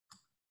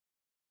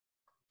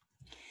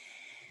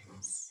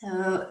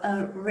So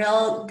a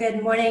real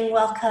good morning.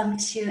 Welcome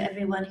to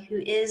everyone who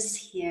is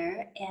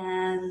here,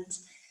 and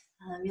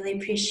really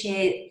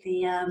appreciate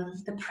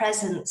the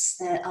presence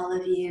that all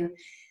of you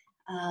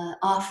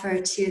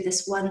offer to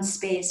this one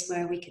space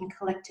where we can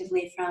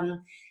collectively,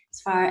 from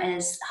as far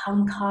as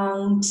Hong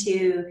Kong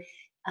to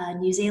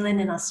New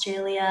Zealand and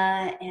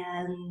Australia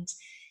and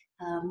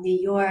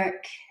New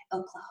York,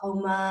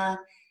 Oklahoma,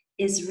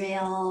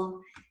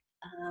 Israel,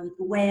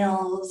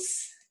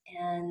 Wales,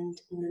 and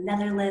in the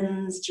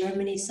Netherlands,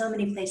 Germany, so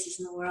many places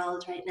in the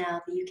world right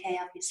now, the UK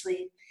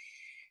obviously,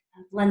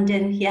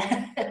 London,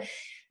 yeah,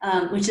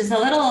 which is a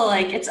little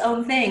like its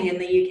own thing in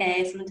the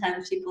UK,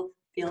 sometimes people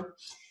feel.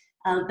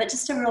 But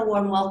just a real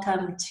warm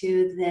welcome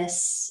to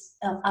this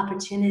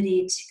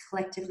opportunity to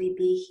collectively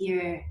be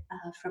here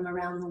from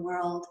around the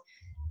world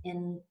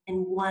in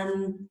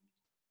one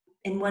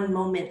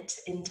moment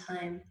in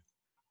time.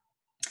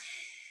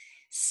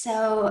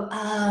 So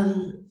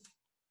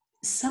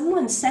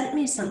someone sent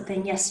me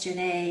something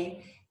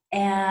yesterday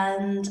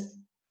and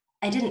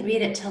I didn't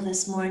read it till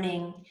this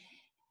morning.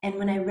 And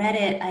when I read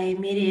it, I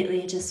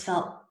immediately just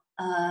felt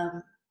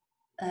a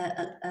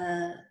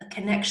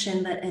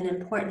connection, but an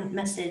important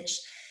message.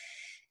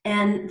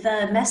 And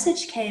the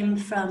message came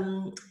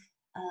from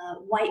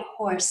White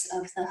Horse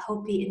of the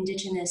Hopi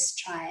indigenous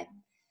tribe.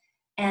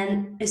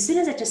 And as soon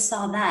as I just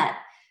saw that,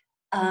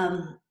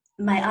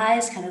 my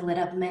eyes kind of lit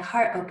up and my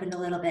heart opened a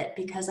little bit,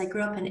 because I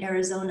grew up in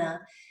Arizona,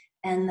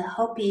 and the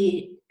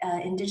Hopi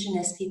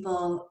indigenous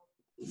people,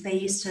 they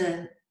used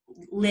to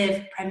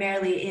live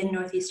primarily in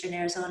northeastern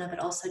Arizona, but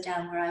also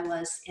down where I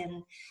was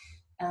in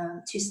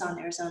Tucson,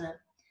 Arizona.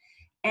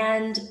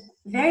 And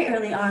very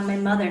early on, my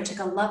mother took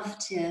a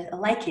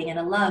liking and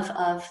a love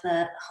of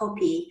the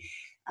Hopi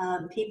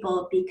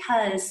people,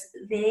 because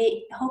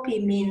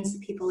Hopi means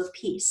the people of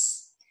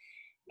peace.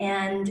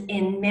 And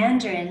in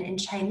Mandarin, in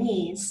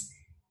Chinese,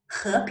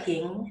 和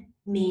平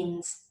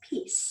means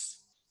peace.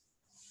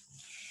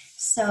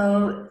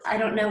 So I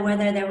don't know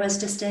whether there was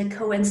just a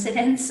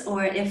coincidence,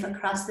 or if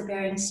across the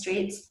Bering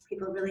Straits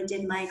people really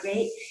did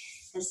migrate,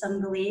 as some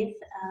believe.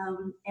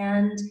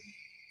 And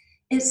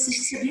it's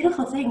just a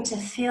beautiful thing to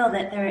feel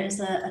that there is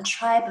a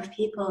tribe of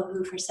people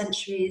who for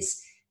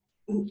centuries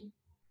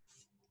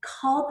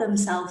called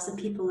themselves the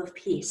people of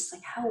peace.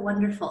 Like, how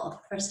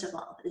wonderful, first of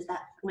all,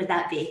 would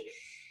that be?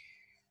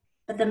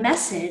 But the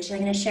message, I'm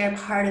going to share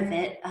part of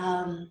it.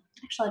 Actually,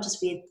 I'll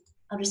just read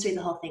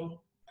the whole thing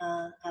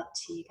out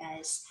to you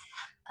guys,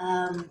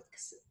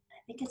 because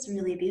I think it's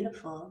really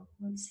beautiful.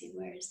 Let's see,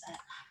 where is that?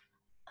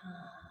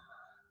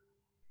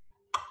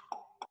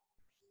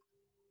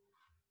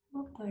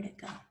 Where'd it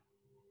go?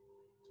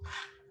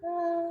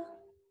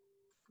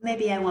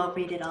 Maybe I won't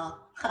read it all.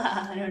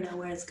 I don't know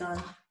where it's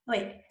gone.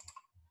 Wait.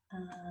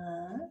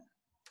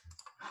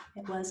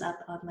 It was up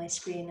on my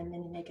screen a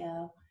minute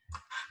ago.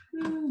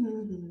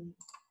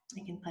 I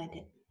can find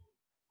it.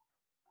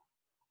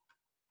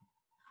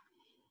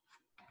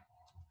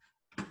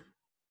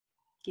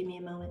 Give me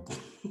a moment.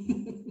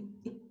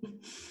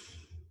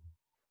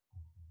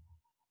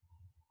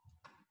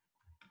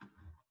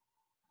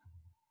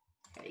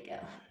 There we go.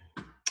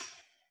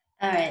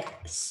 All right,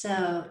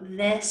 so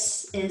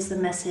this is the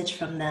message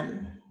from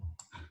them.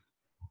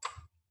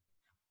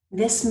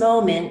 This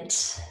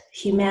moment,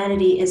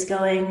 humanity is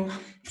going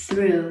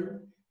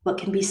through what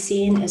can be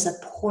seen as a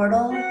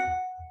portal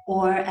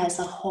or as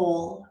a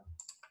hole.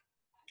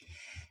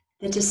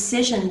 The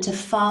decision to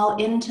fall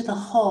into the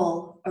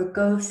hole or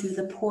go through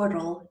the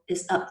portal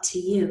is up to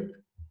you.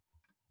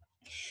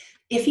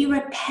 If you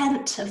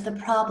repent of the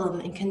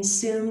problem and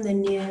consume the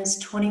news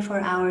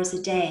 24 hours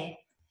a day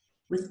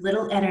with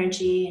little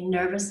energy and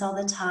nervous all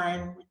the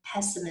time, with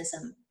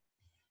pessimism,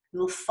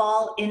 you will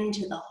fall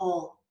into the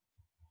hole.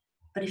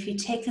 But if you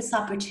take this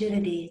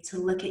opportunity to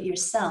look at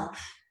yourself,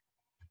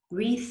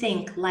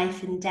 rethink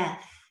life and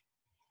death,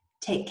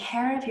 take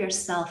care of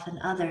yourself and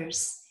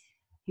others,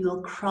 you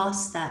will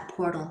cross that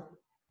portal.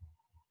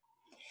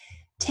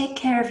 Take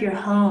care of your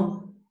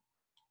home,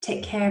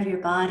 take care of your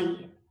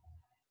body,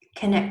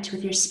 connect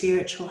with your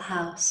spiritual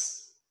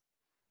house.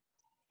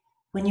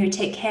 When you're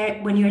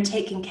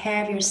taking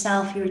care of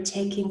yourself, you're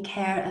taking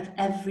care of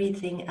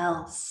everything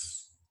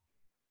else.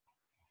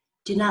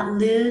 Do not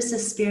lose the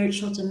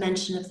spiritual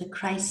dimension of the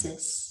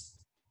crisis.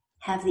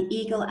 Have the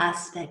ego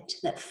aspect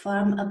that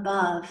from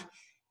above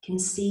can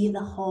see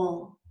the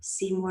whole,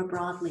 see more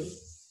broadly.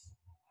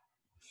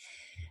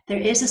 There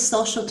is a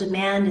social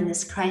demand in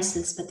this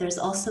crisis, but there's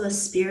also a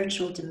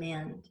spiritual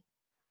demand.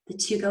 The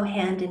two go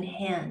hand in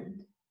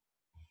hand.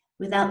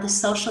 Without the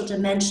social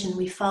dimension,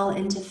 we fall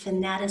into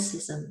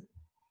fanaticism.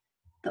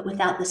 But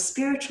without the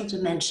spiritual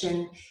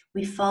dimension,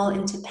 we fall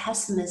into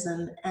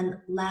pessimism and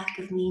lack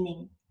of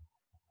meaning.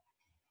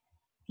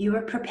 You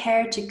are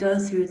prepared to go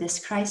through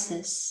this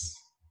crisis.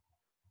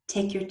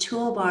 Take your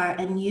toolbar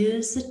and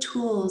use the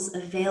tools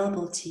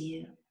available to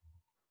you.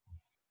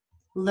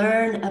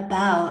 Learn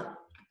about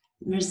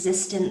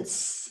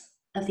resistance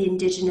of the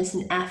indigenous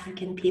and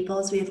African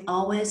peoples. We have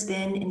always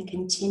been and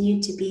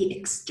continue to be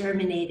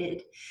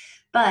exterminated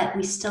but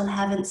we still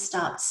haven't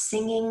stopped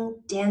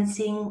singing,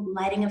 dancing,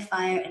 lighting a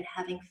fire, and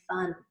having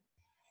fun.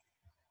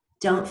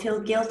 Don't feel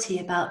guilty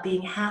about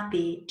being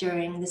happy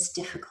during this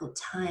difficult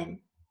time.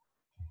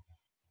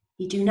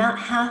 You do not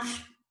help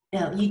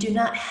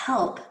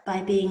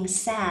by being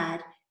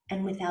sad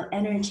and without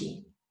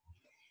energy.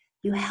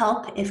 You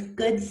help if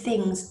good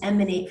things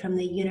emanate from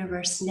the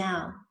universe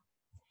now.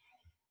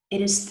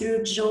 It is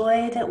through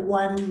joy that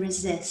one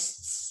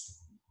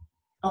resists.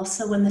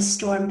 Also, when the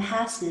storm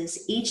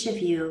passes, each of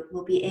you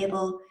will be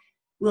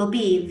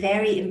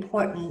very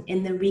important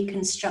in the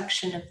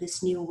reconstruction of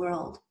this new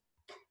world.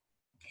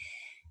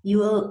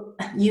 You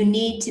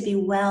need to be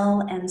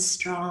well and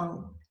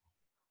strong.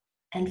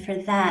 And for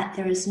that,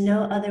 there is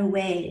no other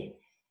way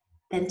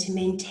than to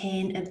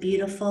maintain a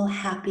beautiful,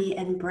 happy,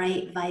 and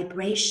bright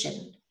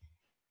vibration.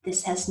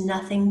 This has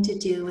nothing to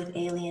do with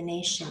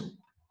alienation.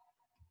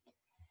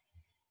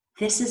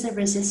 This is a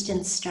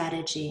resistance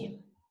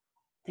strategy.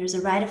 There's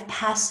a rite of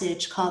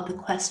passage called the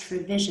quest for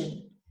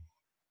vision.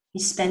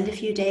 You spend a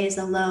few days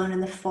alone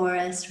in the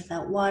forest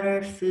without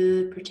water,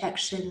 food,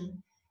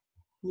 protection.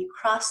 When you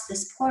cross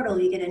this portal,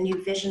 you get a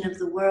new vision of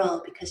the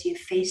world because you've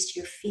faced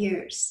your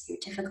fears, your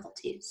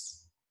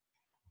difficulties.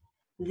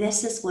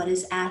 This is what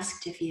is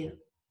asked of you.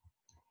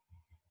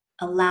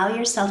 Allow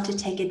yourself to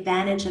take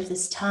advantage of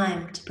this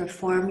time to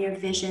perform your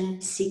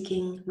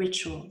vision-seeking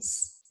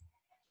rituals.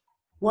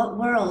 What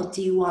world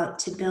do you want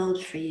to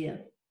build for you?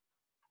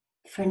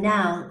 For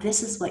now,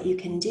 this is what you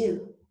can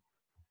do.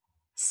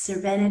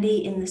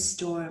 Serenity in the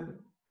storm.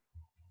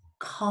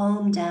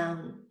 Calm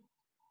down.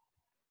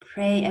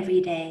 Pray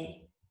every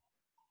day.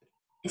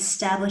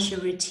 Establish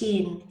a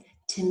routine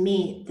to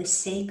meet the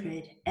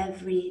sacred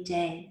every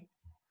day.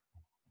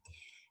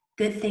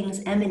 Good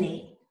things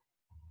emanate.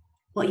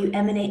 What you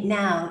emanate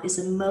now is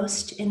a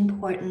most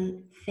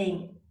important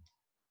thing.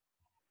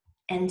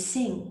 And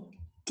sing,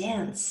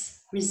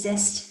 dance,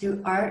 resist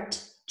through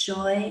art,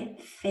 joy,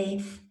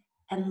 faith,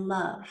 and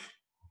love.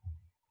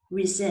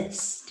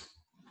 Resist.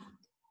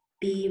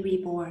 Be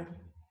reborn.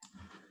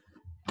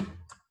 I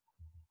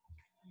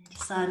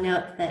saw a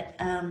note that,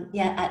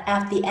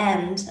 at the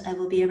end, I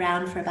will be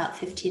around for about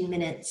 15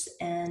 minutes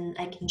and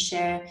I can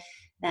share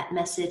that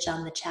message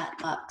on the chat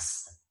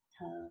box.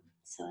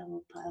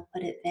 So I'll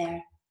put it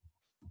there.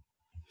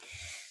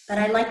 But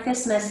I like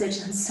this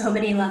message on so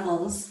many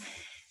levels.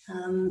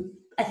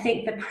 I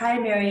think the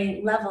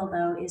primary level,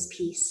 though, is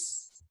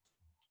peace.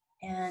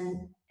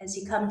 And as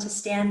you come to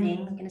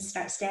standing, I'm going to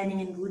start standing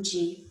in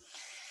Wuji.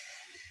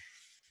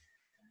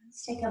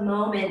 Let's take a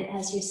moment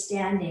as you're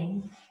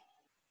standing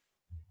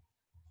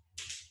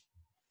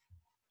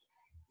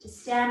to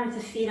stand with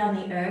the feet on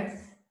the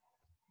earth.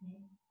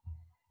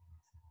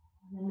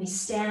 When we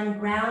stand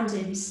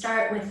grounded, we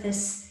start with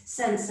this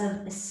sense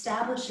of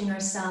establishing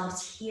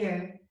ourselves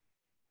here.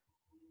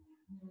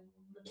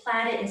 The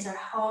planet is our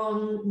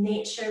home,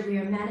 nature, we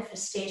are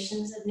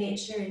manifestations of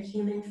nature in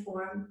human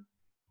form.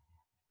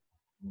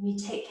 When we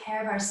take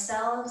care of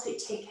ourselves, we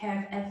take care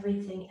of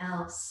everything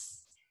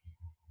else.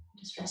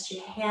 Just rest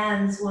your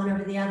hands one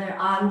over the other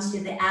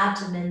onto the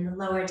abdomen, the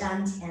lower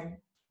dantian.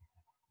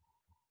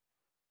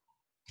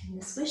 And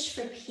this wish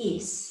for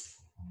peace,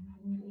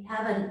 we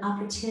have an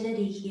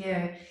opportunity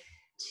here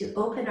to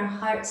open our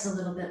hearts a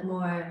little bit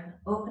more,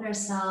 open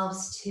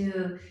ourselves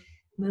to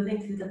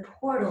moving through the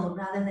portal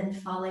rather than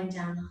falling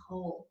down the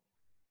hole.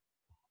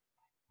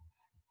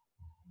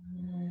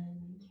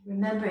 And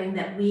remembering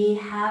that we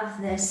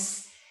have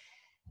this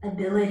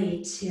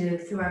ability to,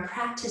 through our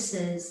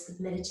practices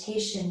of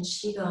meditation,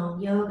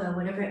 qigong, yoga,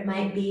 whatever it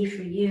might be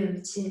for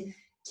you, to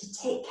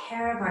take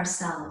care of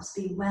ourselves,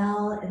 be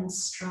well and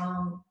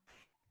strong.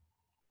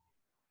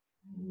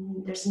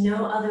 There's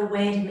no other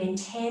way to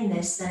maintain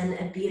this than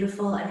a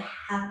beautiful and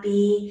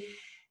happy,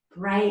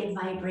 bright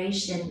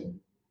vibration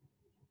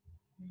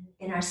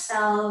in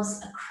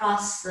ourselves,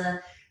 across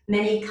the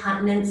many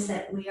continents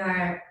that we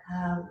are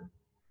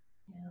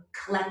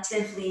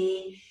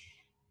collectively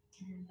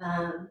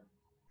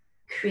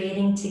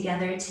creating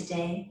together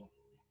today.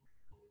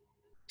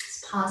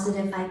 It's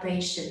positive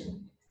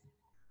vibration.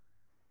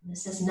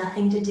 This has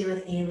nothing to do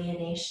with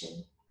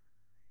alienation.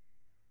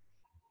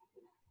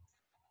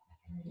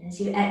 And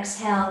as you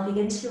exhale,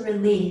 begin to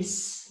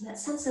release that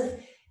sense of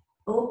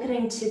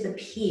opening to the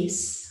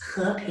peace,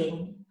 和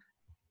平,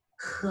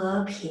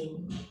 和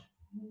平.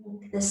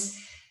 This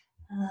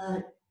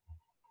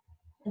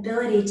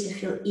ability to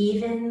feel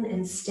even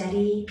and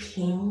steady,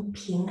 平,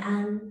 平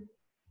安.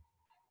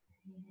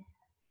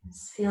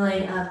 This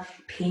feeling of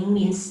平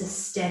means the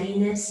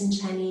steadiness in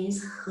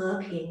Chinese,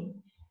 和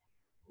平.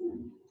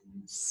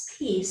 This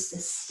peace, the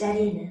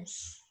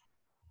steadiness.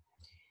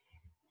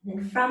 And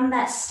then from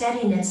that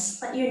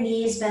steadiness, let your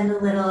knees bend a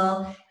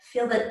little,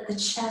 feel that the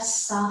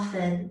chest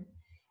soften.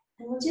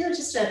 And we'll do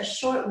just a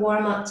short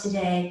warm-up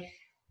today,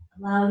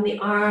 allowing the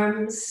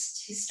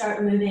arms to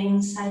start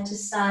moving side to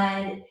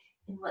side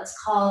in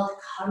what's called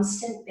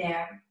constant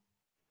bear.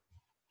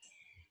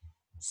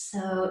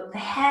 So the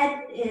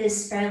head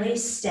is fairly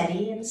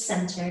steady and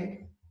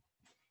centered.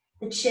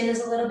 The chin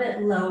is a little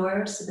bit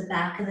lower, so the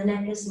back of the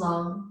neck is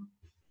long.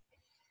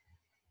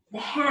 The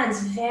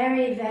hands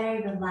very,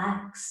 very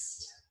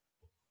relaxed.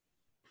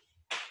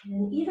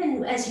 And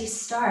even as you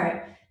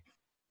start,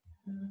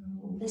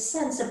 the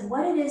sense of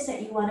what it is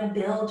that you want to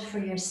build for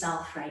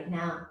yourself right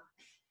now.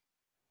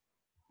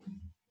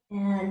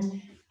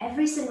 And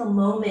every single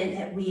moment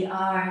that we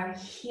are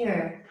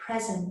here,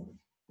 present,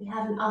 we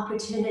have an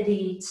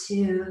opportunity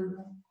to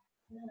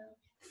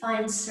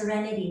find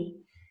serenity,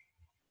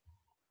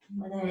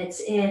 whether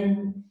it's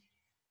in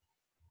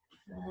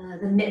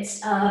the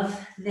midst of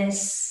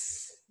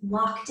this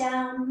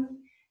lockdown,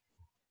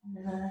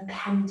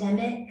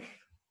 pandemic,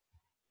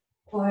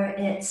 or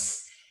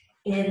it's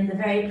in the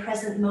very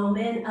present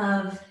moment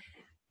of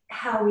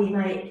how we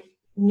might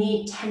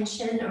meet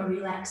tension or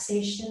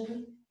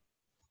relaxation.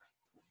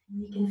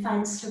 We can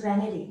find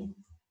serenity.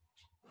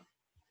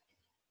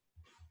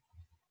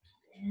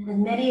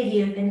 And many of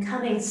you have been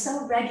coming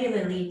so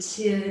regularly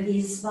to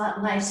these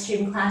live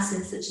stream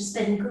classes, which has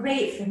been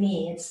great for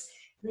me. It's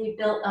really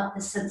built up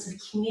the sense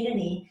of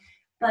community,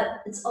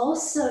 but it's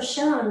also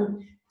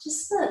shown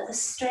just the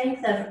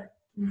strength of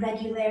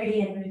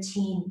regularity and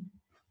routine.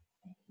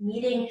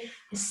 Meeting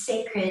the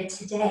sacred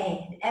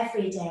today and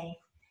every day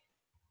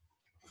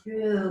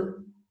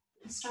through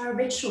just our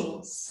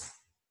rituals,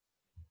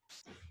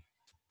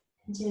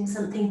 doing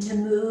something to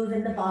move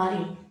in the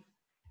body,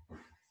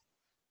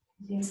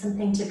 doing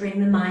something to bring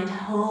the mind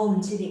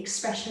home to the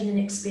expression and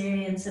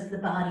experience of the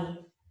body.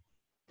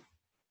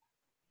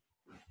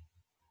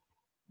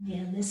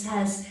 And this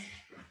has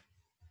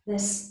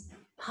this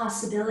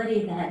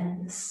possibility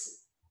then,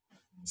 this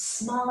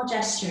small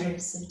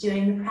gestures of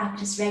doing the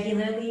practice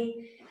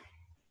regularly,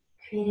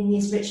 creating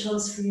these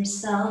rituals for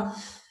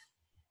yourself,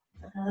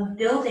 of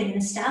building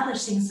and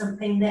establishing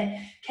something that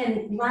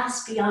can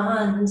last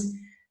beyond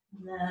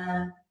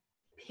the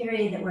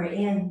period that we're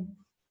in,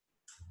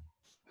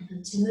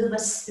 to move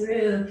us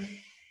through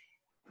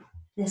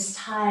this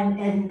time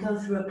and go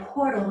through a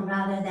portal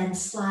rather than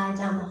slide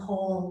down the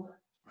hole.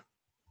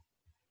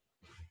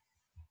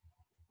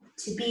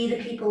 To be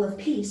the people of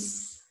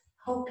peace,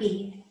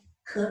 Hopi,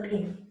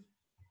 Hopi.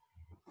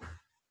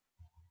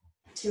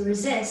 To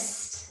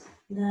resist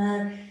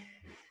the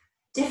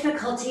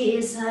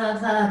difficulties of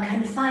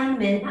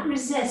confinement, not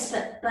resist,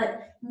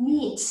 but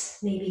meet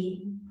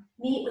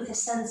with a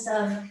sense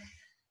of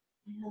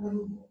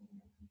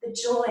the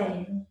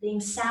joy,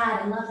 being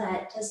sad. I love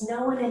that. It does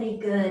no one any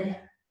good.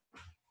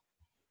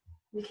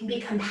 We can be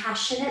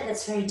compassionate.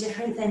 That's very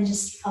different than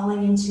just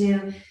falling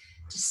into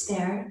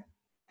despair.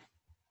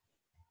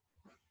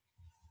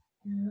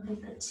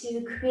 But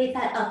to create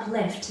that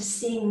uplift, to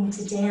sing,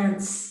 to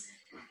dance,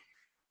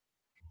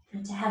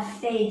 and to have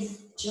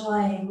faith,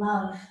 joy,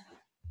 love.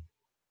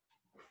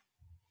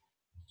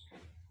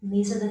 And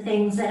these are the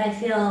things that I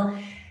feel,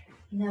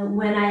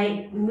 when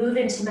I move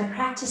into my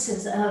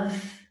practices of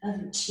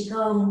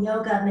qigong,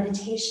 yoga,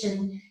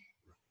 meditation,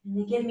 and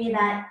they give me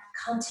that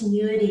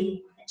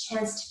continuity, a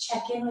chance to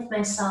check in with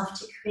myself,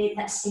 to create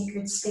that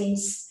sacred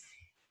space,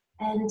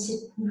 and to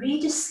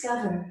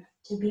rediscover,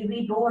 to be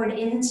reborn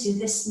into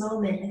this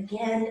moment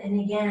again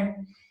and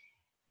again.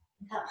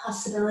 That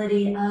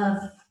possibility of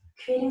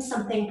creating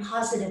something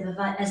positive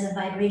as a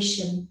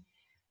vibration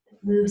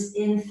that moves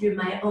in through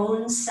my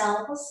own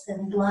cells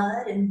and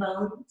blood and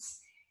bones,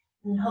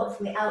 and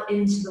hopefully out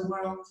into the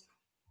world.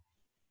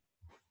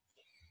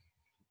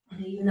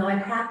 And even though I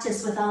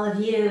practice with all of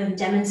you and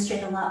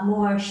demonstrate a lot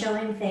more,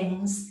 showing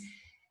things,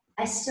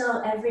 I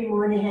still, every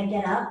morning I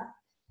get up,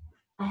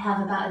 I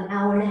have about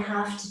 1.5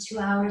 hours to 2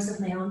 hours of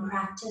my own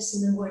practice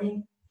in the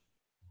morning.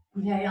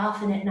 And very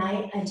often at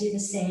night, I do the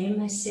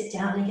same. I sit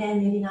down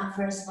again, maybe not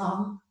for as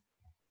long.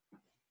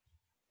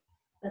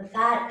 But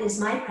that is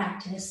my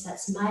practice,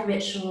 that's my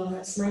ritual,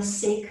 that's my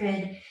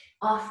sacred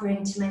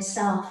offering to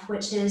myself,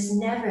 which is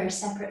never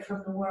separate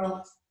from the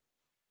world.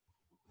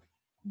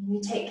 When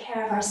we take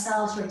care of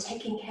ourselves, we're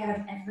taking care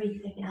of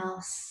everything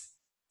else.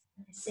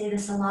 I say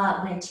this a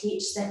lot when I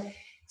teach, that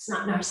it's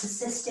not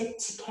narcissistic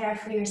to care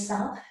for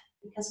yourself,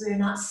 because we're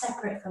not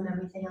separate from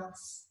everything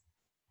else.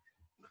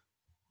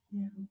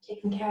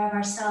 Taking care of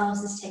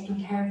ourselves is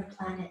taking care of the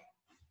planet.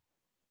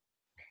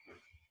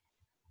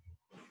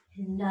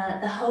 And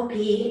the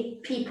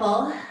Hopi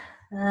people,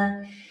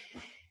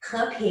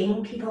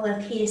 Heping, people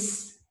of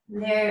peace,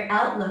 their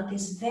outlook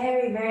is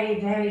very, very,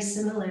 very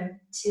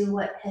similar to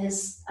what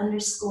has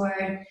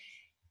underscored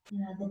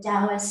the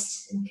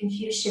Taoist and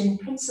Confucian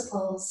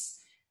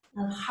principles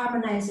of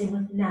harmonizing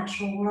with the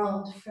natural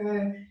world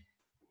for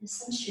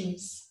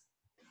centuries.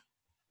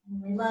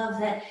 And we love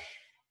that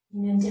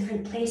in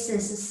different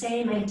places, the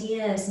same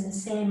ideas and the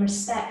same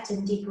respect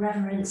and deep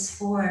reverence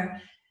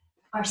for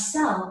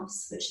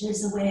ourselves, which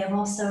is a way of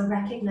also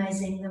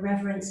recognizing the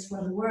reverence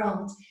for the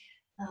world,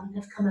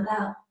 have come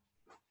about.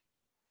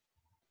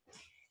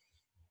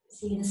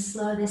 So you're going to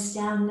slow this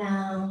down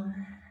now.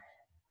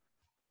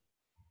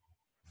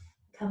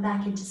 Come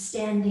back into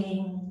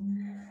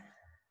standing.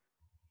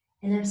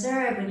 And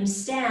observe when you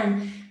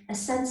stand, a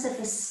sense of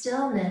a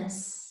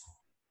stillness.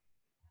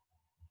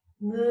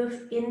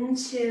 Move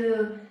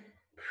into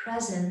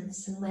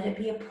presence and let it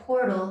be a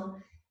portal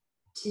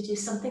to do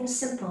something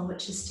simple,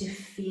 which is to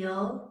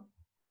feel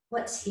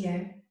what's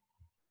here,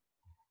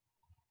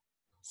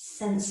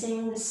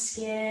 sensing the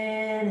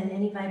skin and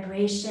any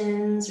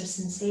vibrations or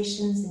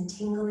sensations and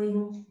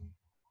tingling.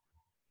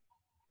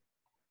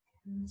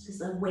 This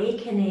is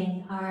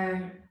awakening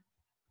our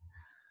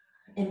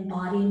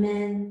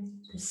embodiment,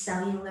 the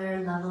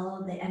cellular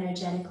level, the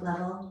energetic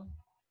level.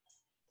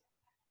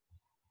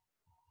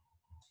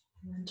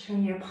 And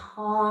turn your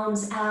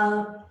palms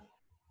out.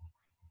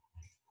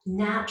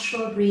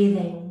 Natural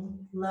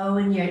breathing, low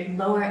in your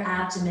lower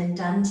abdomen,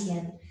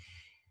 dantian.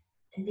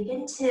 And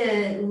begin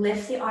to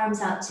lift the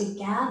arms out to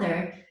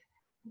gather.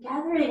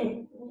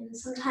 Gathering,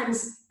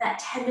 sometimes that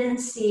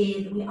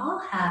tendency that we all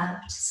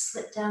have to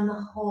slip down the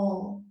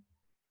hole.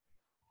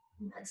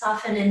 It's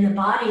often in the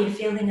body, a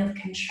feeling of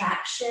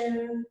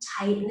contraction,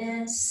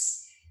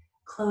 tightness,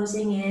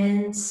 closing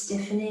in,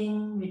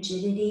 stiffening,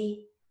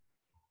 rigidity.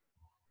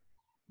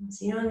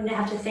 So you don't even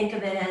have to think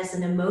of it as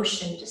an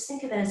emotion, just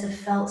think of it as a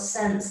felt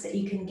sense that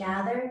you can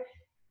gather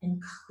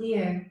and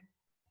clear.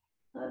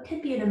 Well, it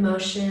could be an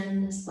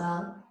emotion as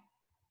well,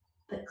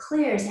 but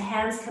clear as the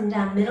hands come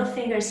down, middle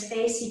fingers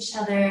face each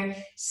other,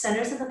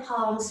 centers of the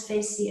palms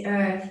face the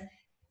earth,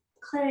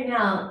 clearing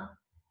out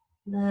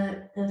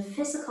the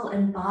physical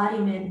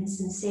embodiment and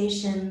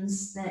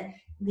sensations that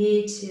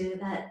lead to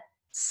that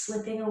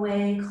slipping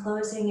away,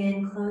 closing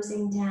in,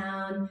 closing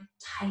down,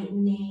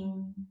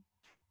 tightening.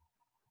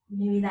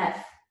 Maybe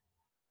that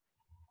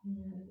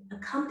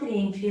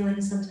accompanying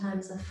feeling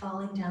sometimes of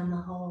falling down the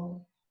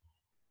hole.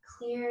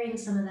 Clearing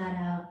some of that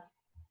out.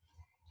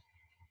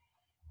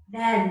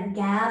 Then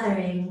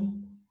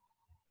gathering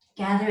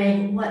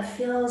what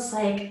feels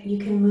like you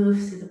can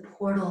move through the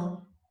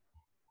portal,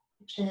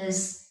 which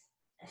is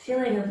a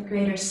feeling of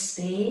greater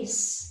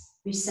space,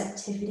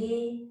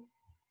 receptivity,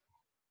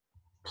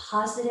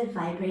 positive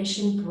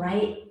vibration,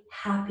 bright,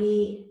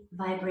 happy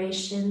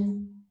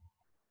vibration,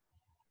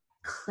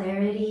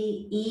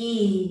 clarity,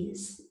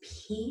 ease,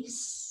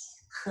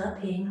 peace, 和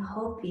平,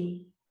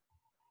 hopi.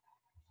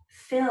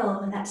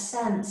 Fill with that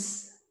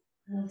sense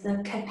of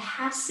the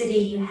capacity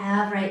you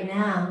have right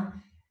now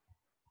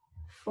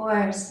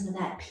for some of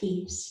that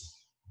peace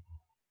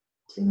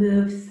to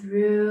move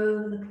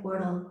through the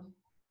portal.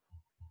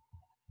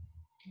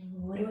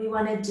 What do we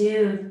want to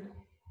do?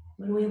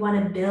 What do we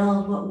want to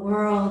build? What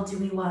world do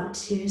we want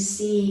to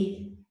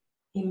see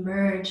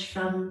emerge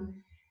from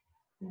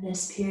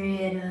this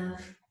period of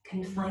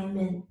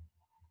confinement?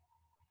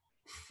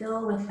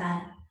 Fill with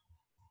that.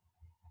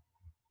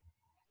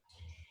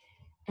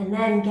 And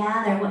then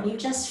gather what you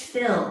just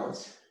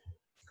filled.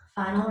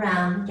 Final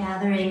round,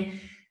 gathering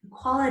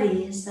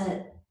qualities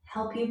that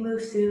help you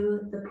move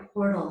through the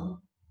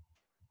portal.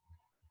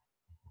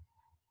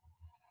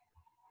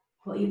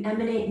 What you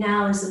emanate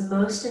now is the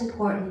most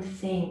important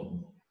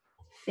thing.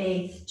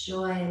 Faith,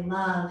 joy,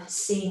 love,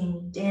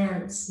 sing,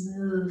 dance,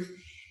 move.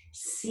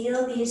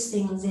 Seal these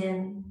things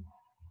in.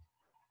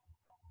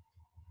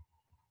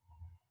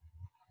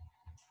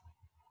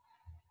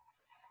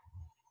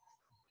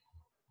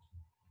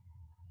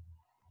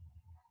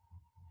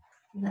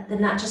 Let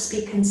them not just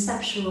be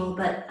conceptual,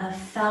 but a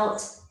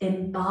felt,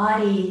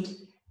 embodied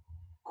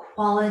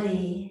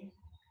quality,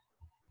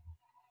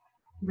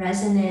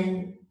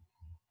 resonant,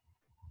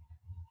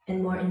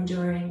 and more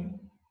enduring.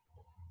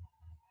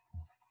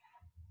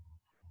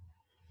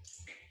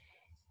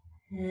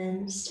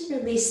 And just to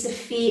release the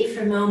feet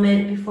for a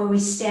moment before we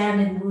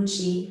stand in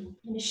Wuji.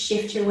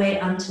 Shift your weight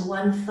onto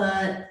one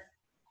foot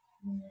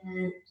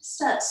and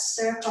just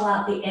circle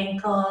out the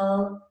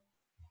ankle.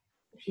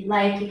 If you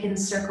like, you can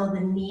circle the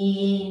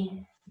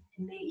knee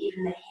and maybe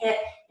even the hip.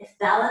 If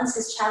balance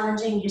is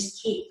challenging, you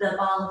just keep the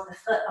ball of the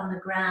foot on the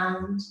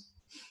ground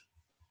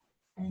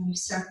and you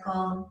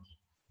circle.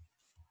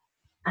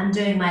 I'm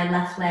doing my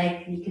left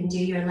leg. You can do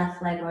your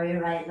left leg or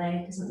your right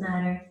leg, doesn't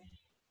matter.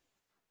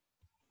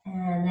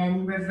 And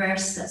then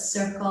reverse that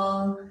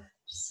circle,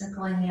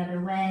 circling the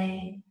other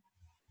way.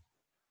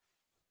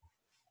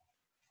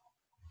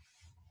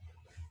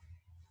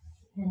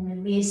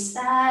 And release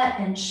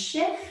that and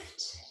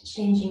shift,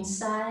 changing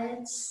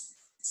sides.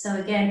 So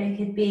again, it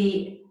could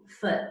be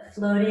foot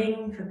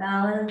floating for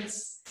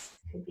balance.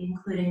 It could be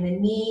including the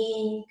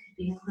knee, it could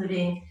be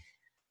including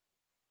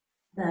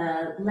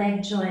the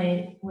leg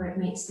joint where it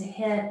meets the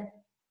hip.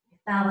 If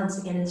balance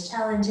again is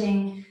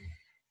challenging,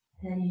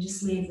 then you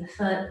just leave the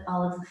foot,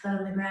 all of the foot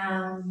on the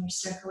ground. You're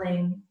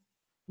circling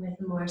with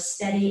a more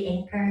steady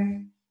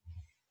anchor.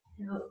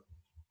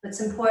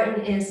 What's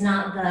important is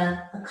not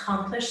the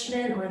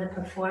accomplishment or the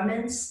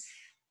performance,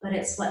 but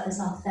it's what is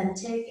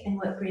authentic and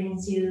what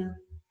brings you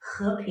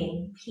和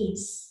平,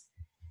 peace.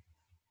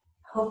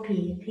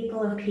 Hopi,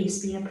 people of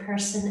peace, be a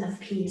person of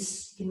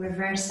peace. You can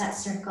reverse that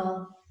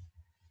circle.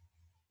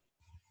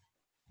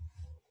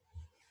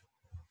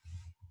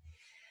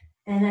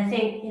 And I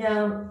think,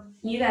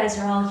 you guys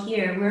are all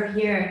here. We're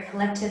here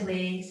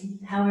collectively,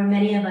 however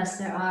many of us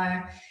there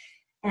are.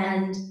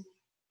 And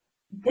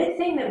good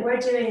thing that we're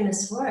doing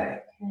this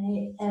work,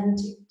 right? And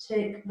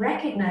to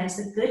recognize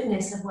the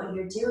goodness of what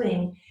you're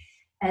doing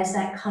as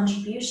that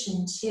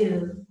contribution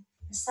to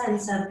a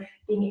sense of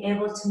being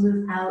able to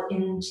move out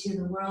into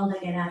the world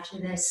again after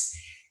this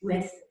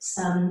with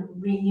some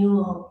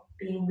renewal,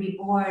 being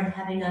reborn,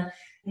 having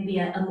maybe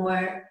a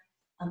more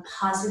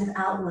positive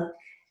outlook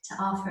to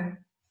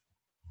offer.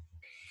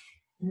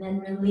 And then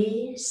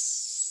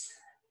release.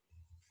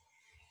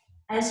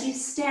 As you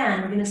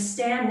stand, we're going to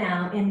stand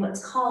now in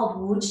what's called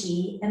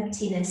wuji,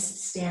 emptiness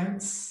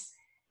stance.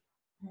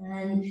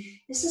 And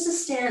this is a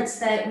stance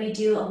that we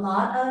do a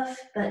lot of,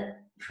 but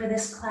for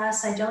this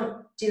class, I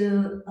don't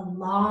do a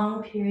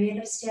long period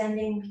of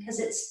standing because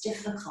it's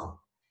difficult.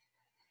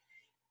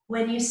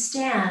 When you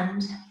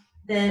stand,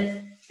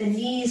 the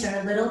knees are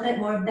a little bit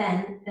more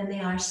bent than they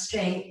are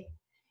straight.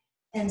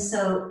 And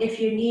so if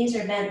your knees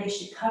are bent, they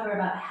should cover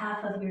about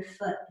half of your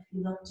foot if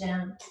you look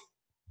down.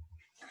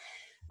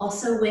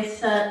 Also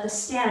with the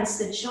stance,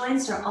 the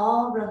joints are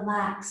all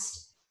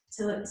relaxed.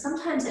 So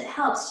sometimes it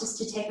helps just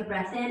to take a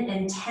breath in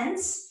and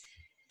tense,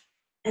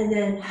 and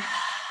then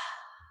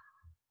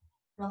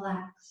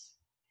relax.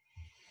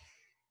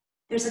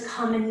 There's a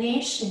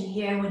combination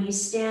here when you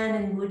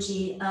stand in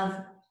wuji of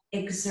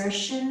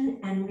exertion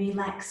and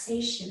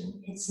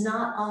relaxation. It's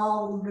not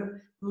all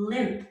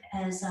limp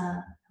as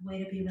a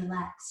way to be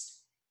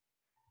relaxed.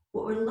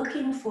 What we're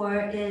looking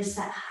for is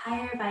that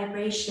higher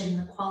vibration,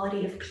 the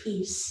quality of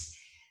peace.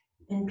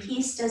 And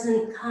peace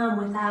doesn't come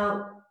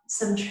without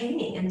some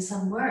training and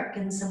some work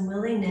and some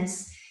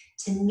willingness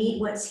to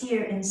meet what's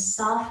here and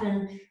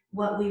soften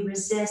what we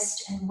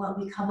resist and what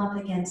we come up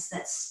against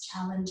that's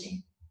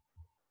challenging.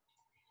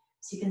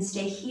 So you can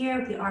stay here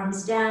with the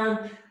arms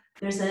down.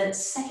 There's a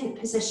second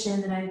position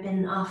that I've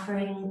been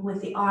offering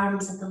with the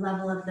arms at the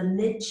level of the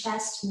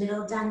mid-chest,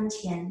 middle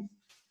dantian.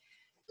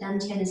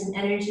 Dantian is an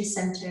energy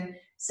center.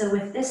 So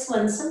with this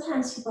one,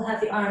 sometimes people have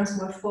the arms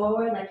more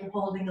forward, like you're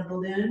holding a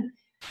balloon.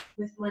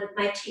 With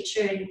my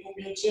teacher in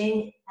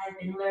Beijing, I've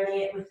been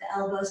learning it with the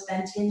elbows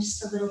bent in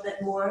just a little bit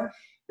more,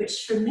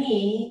 which for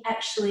me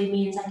actually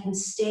means I can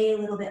stay a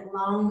little bit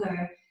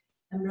longer.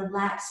 I'm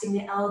relaxing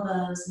the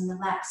elbows and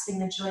relaxing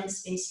the joint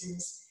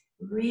spaces,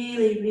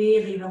 really,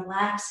 really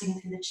relaxing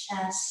through the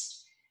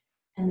chest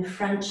and the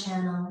front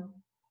channel,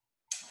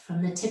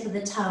 from the tip of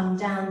the tongue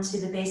down to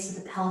the base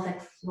of the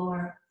pelvic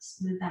floor.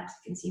 Just move back so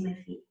you can see my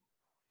feet.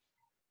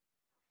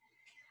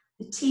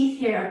 The teeth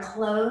here are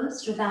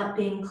closed without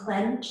being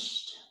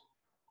clenched.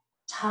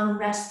 Tongue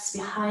rests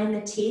behind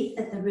the teeth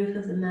at the roof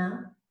of the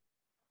mouth.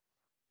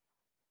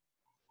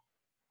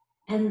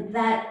 And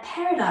that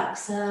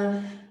paradox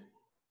of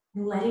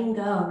letting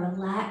go,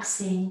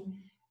 relaxing,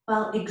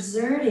 while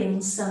exerting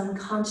some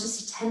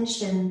conscious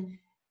attention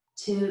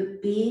to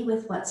be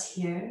with what's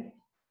here,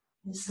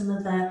 is some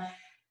of the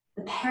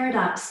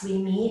paradox we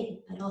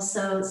meet, but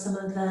also some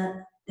of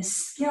the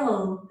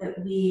skill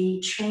that we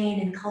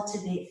train and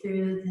cultivate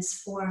through this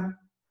form.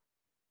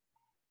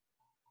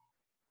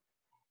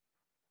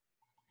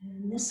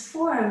 And this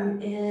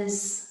form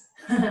is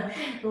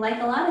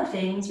like a lot of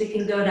things. We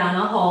can go down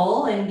a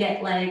hole and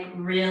get like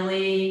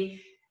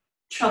really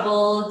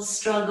troubled,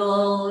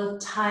 struggle,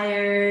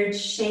 tired,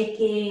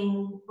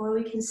 shaking, or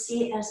we can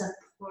see it as a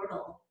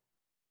portal.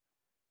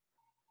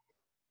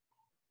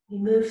 We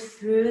move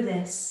through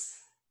this.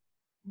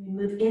 We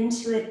move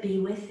into it, be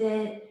with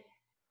it,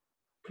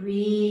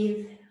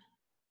 breathe.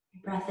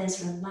 Your breath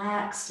is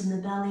relaxed in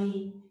the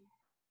belly.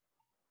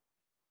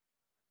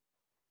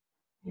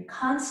 You're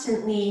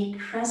constantly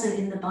present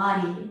in the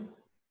body.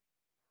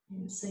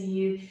 And so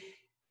you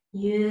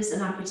use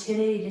an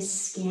opportunity to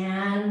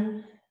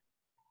scan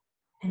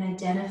and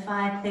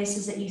identify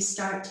places that you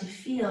start to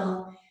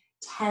feel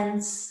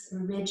tense or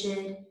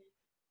rigid.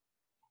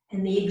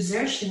 And the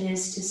exertion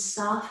is to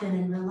soften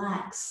and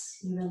relax.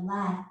 You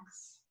relax.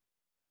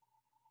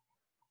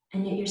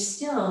 And yet you're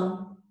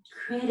still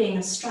creating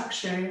a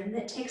structure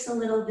that takes a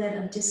little bit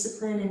of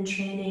discipline and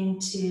training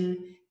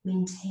to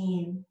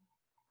maintain.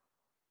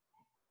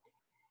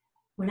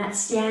 We're not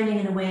standing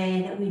in a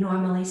way that we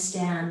normally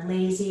stand,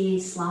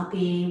 lazy,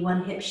 sloppy,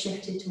 one hip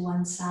shifted to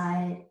one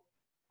side.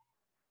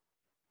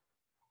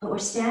 But we're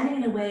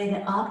standing in a way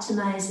that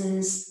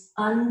optimizes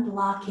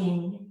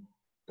unblocking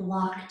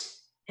blocked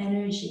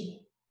energy.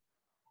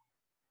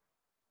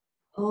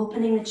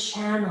 Opening the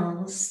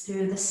channels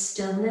through the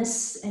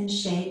stillness and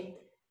shape,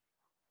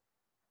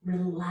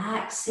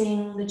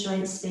 relaxing the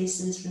joint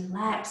spaces,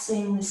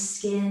 relaxing the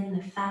skin,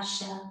 the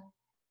fascia,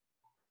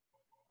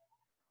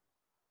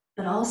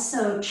 but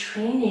also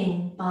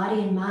training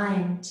body and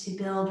mind to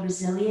build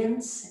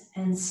resilience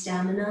and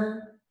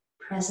stamina,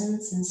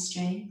 presence and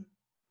strength,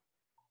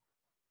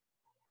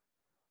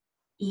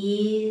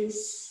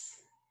 ease.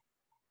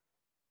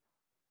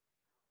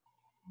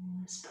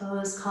 This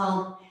pose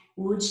called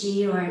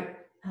wuji or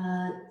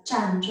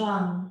站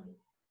桩.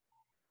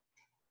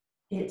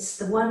 It's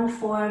the one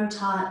form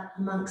taught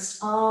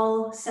amongst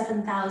all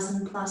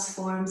 7,000 plus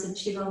forms of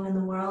qigong in the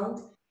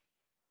world.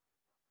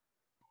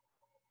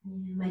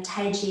 My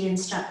Tai Chi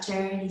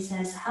instructor, he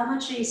says, how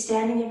much are you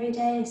standing every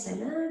day? I said,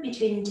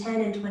 between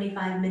 10 and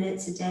 25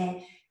 minutes a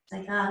day. It's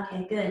like,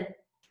 okay, good.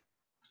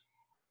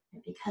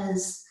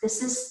 Because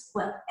this is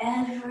what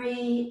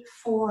every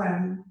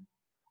form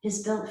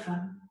is built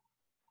from.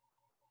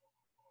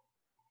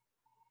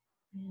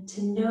 And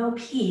to know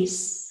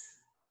peace,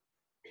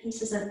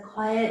 peace is a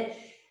quiet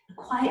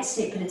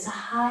state, but it's a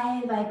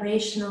high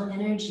vibrational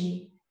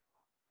energy.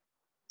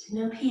 To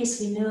know peace,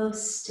 we know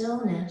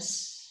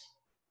stillness.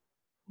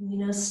 When we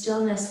know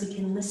stillness, we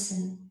can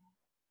listen.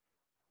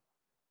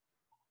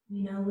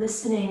 You know,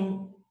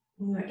 listening,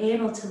 when we're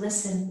able to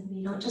listen,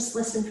 we don't just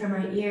listen from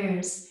our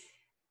ears,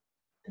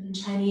 but in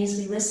Chinese,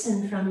 we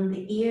listen from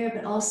the ear,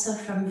 but also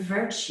from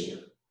virtue.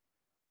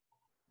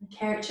 The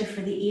character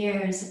for the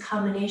ear is a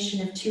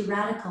combination of two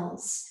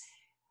radicals.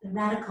 The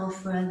radical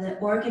for the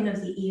organ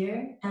of the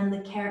ear and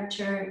the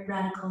character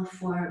radical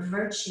for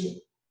virtue,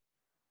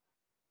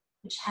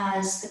 which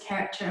has the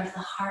character of the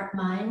heart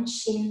mind,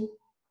 Xin,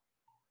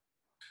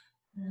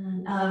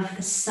 and of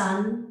the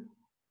sun,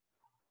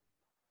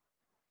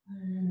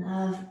 and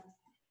of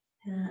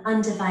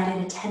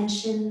undivided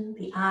attention,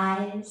 the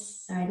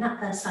eyes. Sorry, not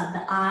the sun,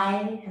 the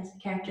eye has a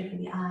character for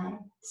the eye.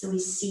 So we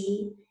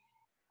see,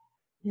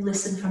 we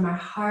listen from our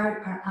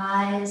heart, our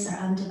eyes, our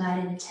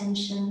undivided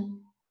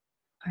attention,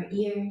 our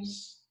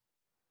ears.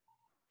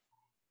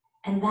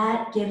 And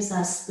that gives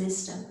us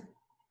wisdom,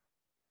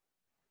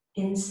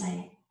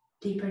 insight,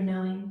 deeper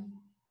knowing.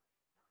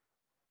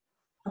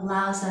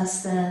 Allows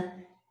us the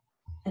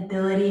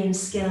ability and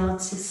skill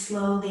to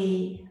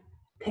slowly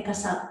pick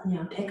us up,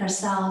 pick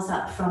ourselves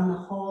up from the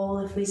hole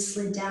if we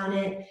slid down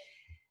it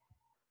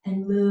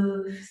and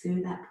move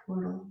through that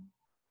portal.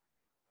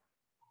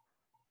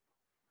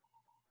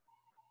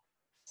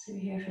 So we're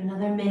here for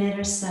another minute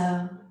or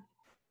so.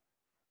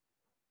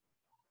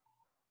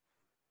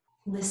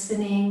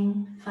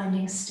 Listening,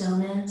 finding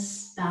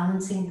stillness,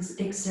 balancing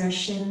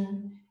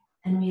exertion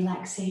and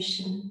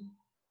relaxation.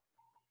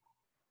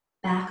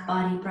 Back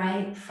body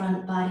bright,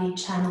 front body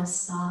channel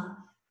soft.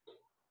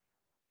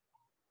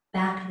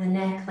 Back of the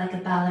neck like a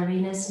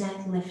ballerina's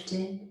neck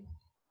lifted.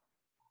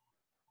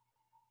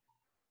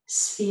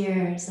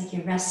 Spheres, like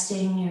you're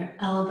resting your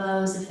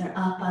elbows if they're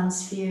up on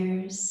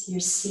spheres. Your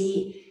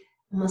seat,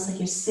 almost like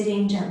you're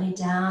sitting gently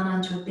down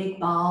onto a big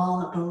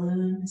ball, a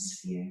balloon, a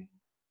sphere.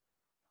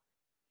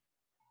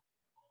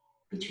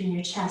 Between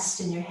your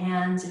chest and your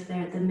hands, if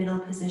they're at the middle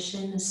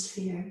position, a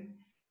sphere.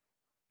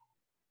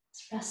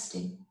 It's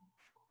resting.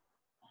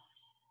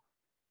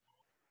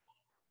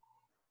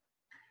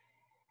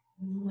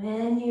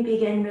 When you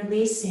begin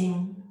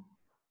releasing,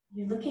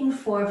 you're looking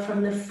for,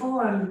 from the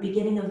form, the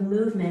beginning of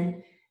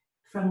movement,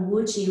 from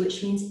wuji,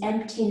 which means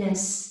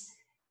emptiness,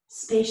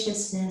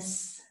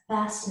 spaciousness,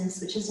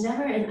 vastness, which is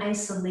never in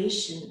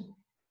isolation,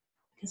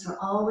 because we're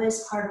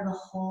always part of the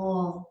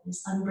whole,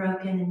 this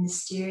unbroken and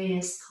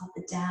mysterious called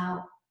the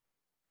Tao.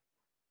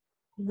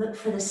 You look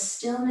for the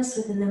stillness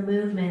within the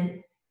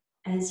movement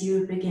as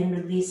you begin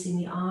releasing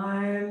the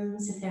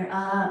arms, if they're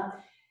up.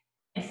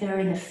 If they're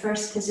in the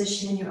first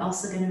position, you're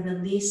also going to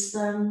release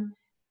them.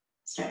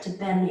 Start to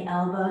bend the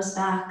elbows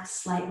back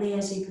slightly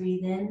as you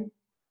breathe in.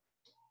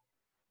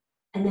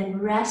 And then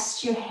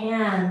rest your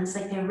hands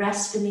like they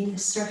rest beneath the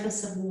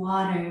surface of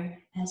water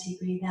as you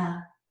breathe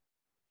out.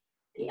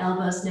 The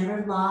elbows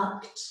never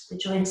locked, the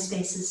joint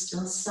space is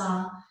still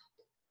soft.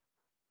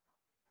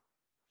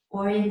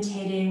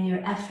 Orientating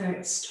your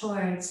efforts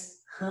towards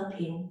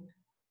Heping,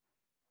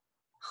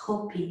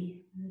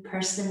 Hopi, the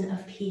person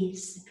of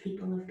peace, the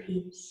people of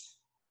peace.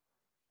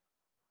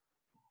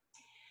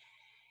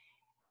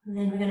 And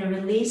then we're going to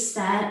release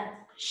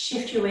that.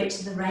 Shift your weight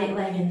to the right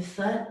leg and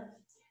foot.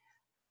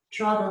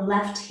 Draw the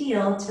left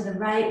heel to the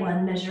right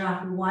one. Measure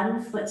off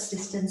 1 foot's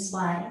distance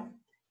wide.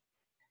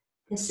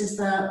 This is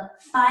the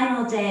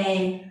final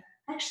day.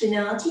 Actually,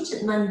 no, I'll teach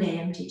it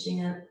Monday. I'm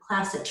teaching a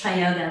class at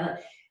Tri-Yoga,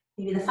 but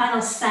maybe the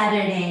final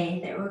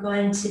Saturday that we're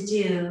going to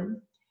do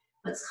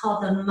what's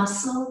called the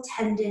Muscle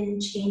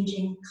Tendon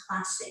Changing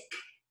Classic,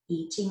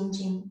 Yi Jing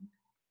Jing.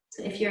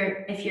 So if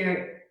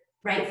your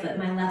right foot,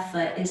 my left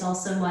foot, is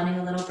also wanting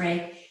a little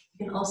break,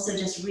 you can also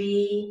just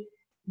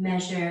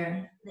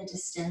re-measure the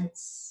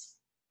distance.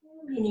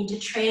 We need to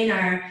train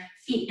our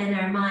feet and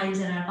our minds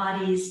and our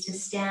bodies to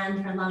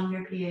stand for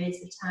longer periods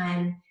of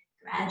time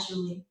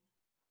gradually.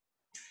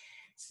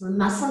 So the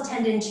muscle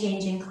tendon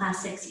changing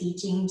classics, Yi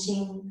Jing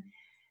Jing.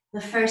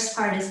 The first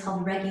part is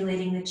called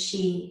regulating the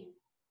qi.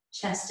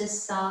 Chest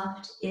is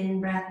soft,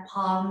 in breath,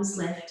 palms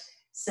lift,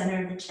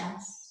 center of the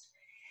chest.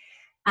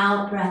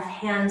 Out breath,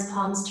 hands,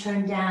 palms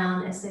turn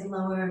down as they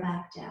lower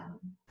back down.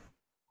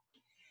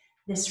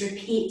 This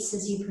repeats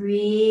as you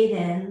breathe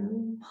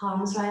in,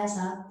 palms rise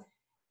up.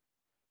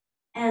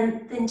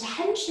 And the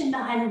intention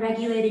behind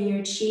regulating your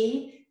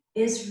qi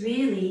is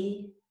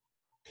really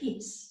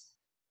peace,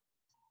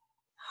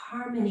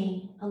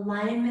 harmony,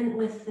 alignment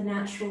with the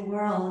natural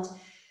world,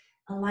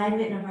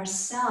 alignment of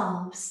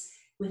ourselves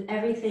with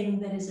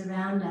everything that is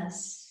around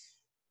us.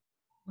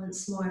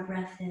 Once more,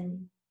 breath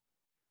in.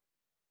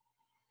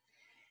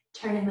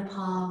 Turning the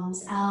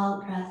palms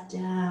out, breath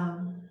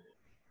down.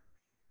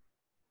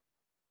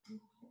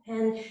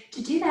 And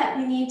to do that,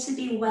 we need to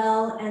be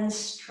well and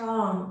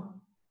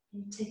strong,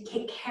 to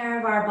take care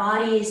of our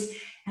bodies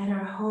and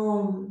our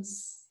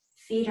homes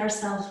feed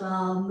ourselves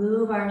well,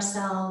 move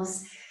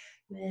ourselves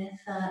with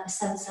a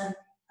sense of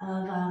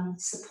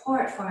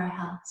support for our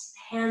health. So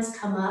hands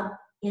come up,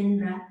 in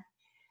breath.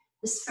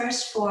 This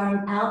first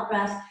form, out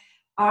breath,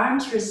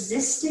 arms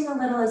resisting a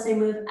little as they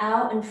move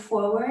out and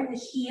forward. The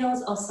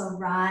heels also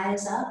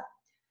rise up.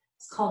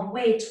 It's called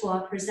Wei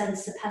Tuo,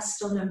 presents the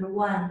pestle number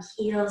 1.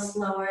 Heels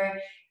lower,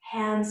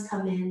 hands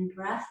come in,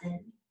 breath in.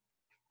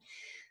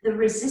 The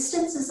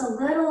resistance is a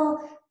little,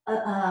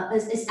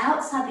 is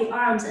outside the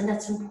arms, and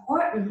that's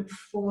important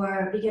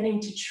for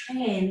beginning to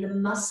train the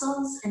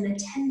muscles and the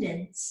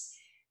tendons.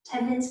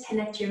 Tendons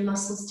connect your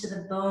muscles to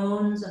the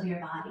bones of your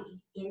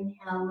body.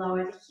 Inhale,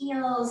 lower the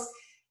heels,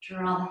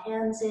 draw the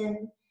hands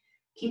in.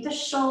 Keep the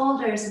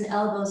shoulders and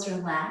elbows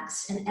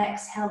relaxed, and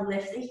exhale,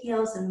 lift the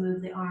heels and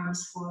move the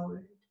arms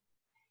forward.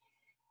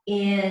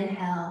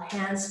 Inhale,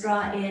 hands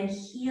draw in,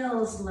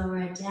 heels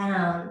lower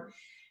down.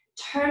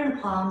 Turn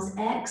the palms,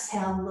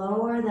 exhale,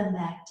 lower them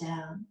back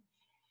down.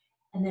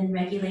 And then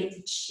regulate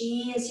the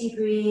chi as you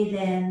breathe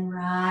in,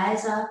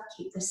 rise up,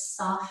 keep the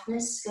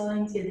softness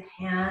going through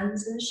the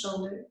hands and the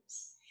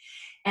shoulders.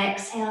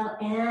 Exhale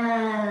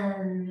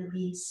and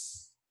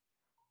release.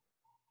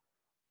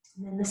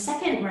 And then the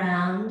second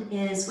round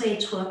is Wei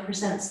Tuo,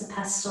 presents the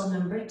pestle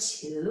number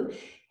 2.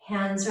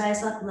 Hands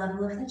rise up,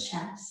 level of the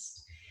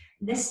chest.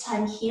 This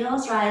time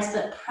heels rise,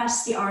 but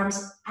press the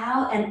arms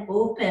out and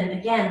open.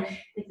 Again,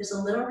 if there's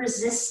a little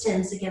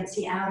resistance against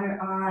the outer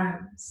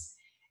arms.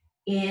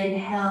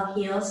 Inhale,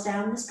 heels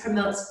down. This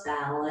promotes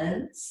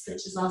balance,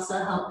 which is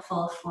also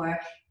helpful for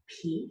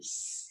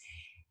peace.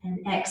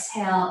 And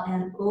exhale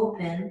and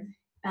open.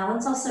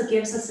 Balance also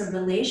gives us a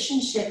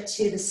relationship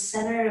to the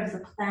center of the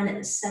planet,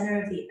 the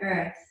center of the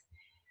earth.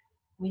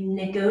 We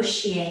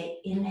negotiate,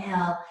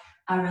 inhale,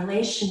 our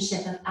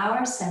relationship of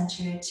our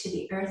center to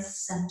the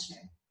earth's center.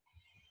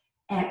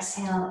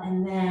 Exhale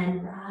and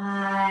then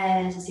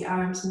rise as the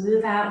arms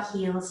move out,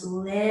 heels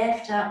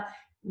lift up.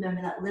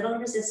 Remember that little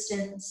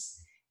resistance.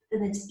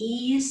 Then it's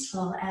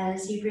easeful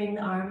as you bring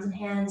the arms and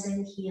hands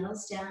in,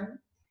 heels down.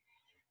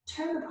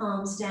 Turn the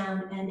palms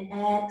down and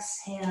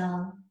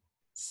exhale,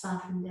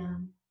 soften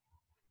down.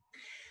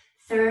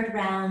 Third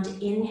round,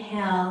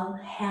 inhale,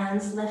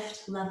 hands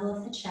lift, level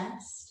of the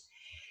chest.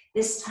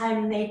 This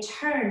time they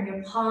turn,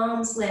 your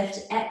palms lift,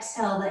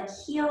 exhale, let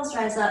heels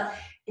rise up,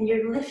 and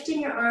you're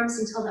lifting your arms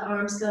until the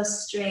arms go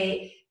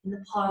straight and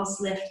the palms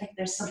lift like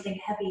there's something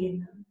heavy in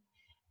them.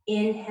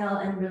 Inhale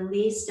and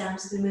release down.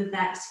 So we move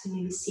back so you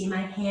can maybe see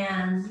my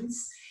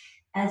hands.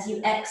 As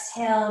you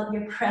exhale,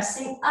 you're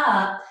pressing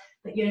up,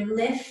 but you're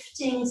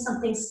lifting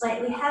something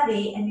slightly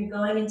heavy and you're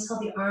going until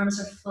the arms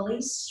are fully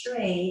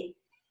straight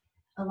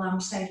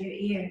alongside your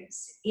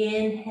ears.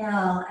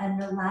 Inhale and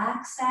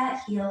relax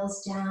that,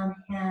 heels down,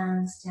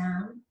 hands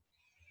down.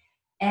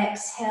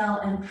 Exhale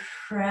and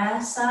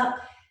press up.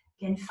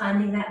 Again,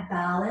 finding that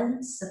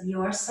balance of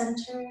your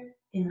center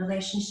in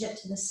relationship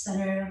to the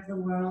center of the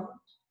world.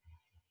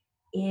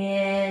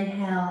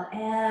 Inhale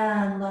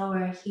and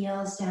lower,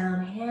 heels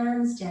down,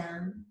 hands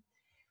down.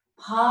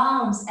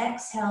 Palms,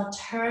 exhale,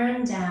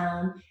 turn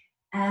down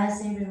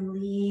as they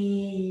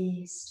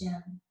release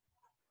down.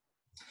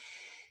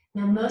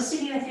 Now, most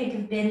of you, I think,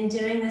 have been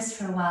doing this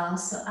for a while,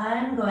 so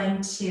I'm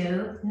going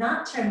to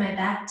not turn my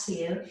back to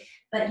you,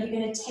 but you're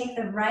going to take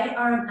the right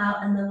arm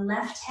out and the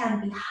left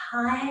hand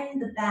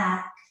behind the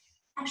back.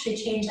 Actually,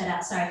 change that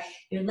out, sorry.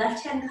 Your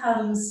left hand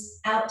comes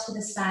out to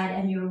the side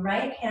and your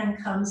right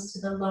hand comes to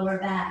the lower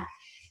back.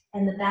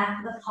 And the back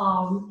of the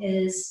palm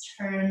is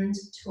turned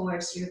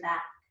towards your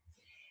back.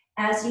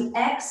 As you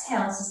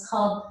exhale, this is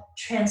called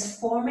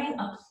transforming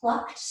a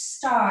plucked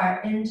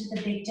star into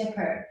the Big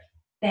Dipper.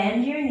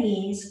 Bend your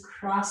knees,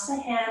 cross the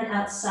hand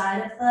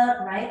outside of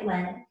the right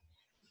leg.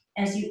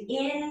 As you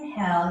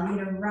inhale,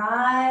 you're going to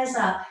rise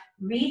up,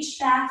 reach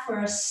back for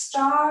a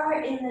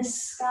star in the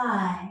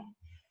sky.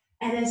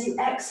 And as you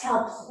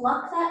exhale,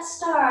 pluck that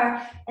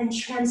star and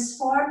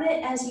transform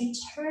it as you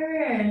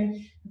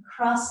turn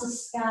across the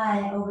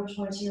sky over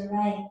towards your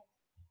right.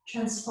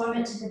 Transform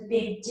it to the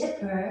Big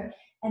Dipper,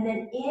 and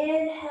then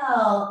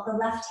inhale the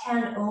left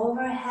hand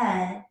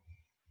overhead.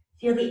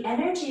 Feel the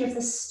energy of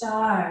the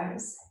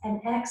stars,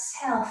 and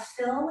exhale,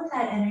 fill with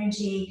that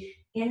energy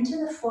into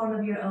the form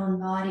of your own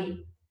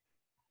body.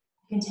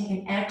 You can take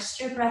an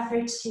extra breath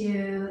or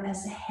two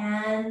as the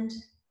hand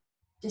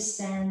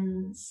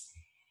descends.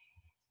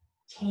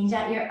 Change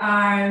out your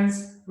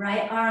arms,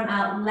 right arm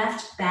out,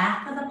 left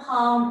back of the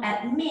palm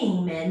at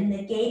Mingmen,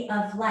 the gate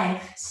of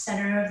life,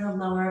 center of the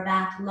lower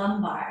back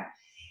lumbar.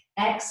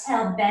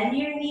 Exhale, bend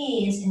your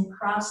knees and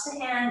cross the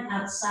hand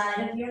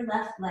outside of your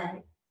left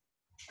leg.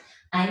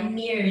 I'm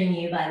mirroring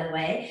you, by the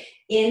way.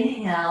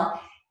 Inhale,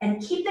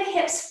 and keep the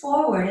hips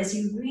forward as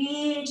you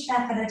reach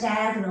back on a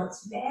diagonal.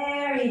 It's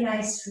very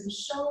nice for the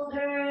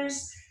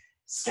shoulders,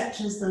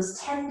 stretches those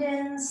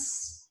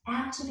tendons,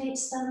 activates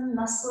some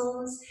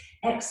muscles.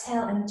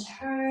 Exhale and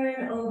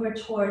turn over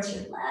towards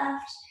your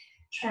left,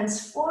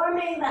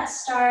 transforming that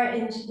star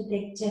into the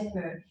Big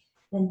Dipper.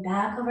 Then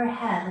back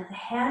overhead, like the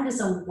hand is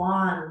a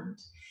wand.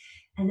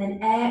 And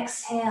then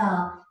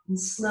exhale and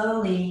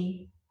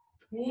slowly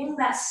Bring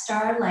that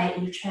starlight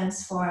you've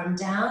transformed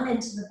down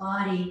into the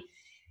body,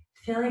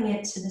 filling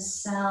it to the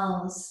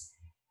cells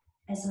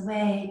as a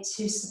way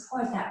to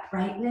support that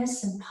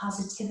brightness and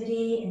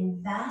positivity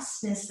and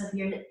vastness of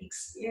your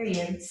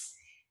experience,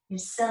 your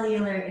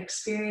cellular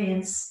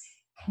experience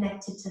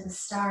connected to the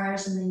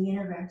stars and the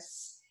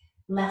universe.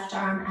 Left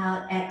arm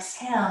out,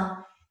 exhale,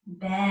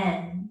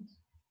 bend.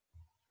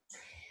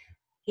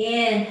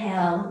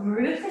 Inhale,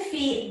 root the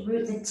feet,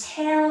 root the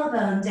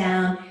tailbone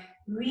down,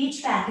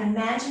 reach back.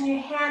 Imagine your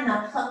hand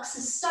now plucks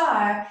a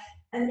star,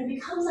 and it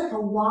becomes like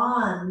a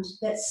wand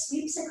that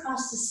sweeps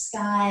across the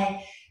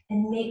sky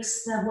and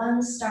makes the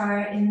one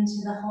star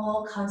into the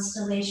whole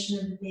constellation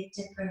of the Big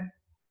Dipper.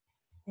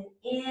 And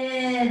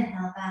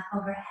inhale, back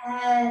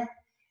overhead.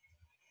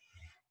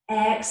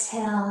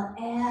 Exhale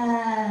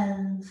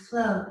and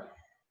float.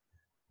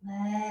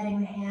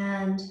 Letting the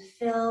hand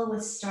fill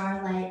with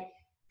starlight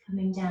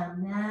coming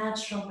down.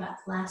 Natural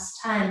breath. Last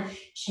time.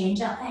 Change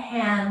out the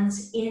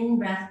hands. In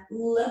breath.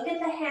 Look at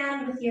the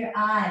hand with your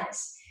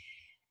eyes.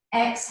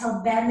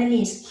 Exhale, bend the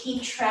knees.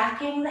 Keep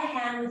tracking the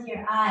hand with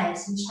your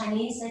eyes. In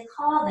Chinese, they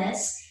call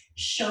this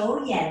手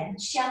眼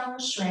相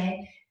随.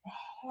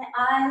 The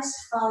eyes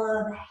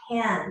follow the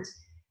hand.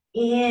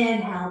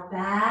 Inhale,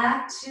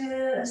 back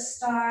to a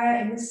star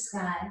in the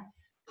sky.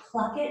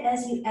 Pluck it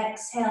as you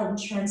exhale and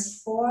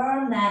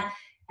transform that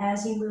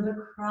as you move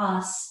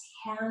across.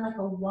 Hand like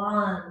a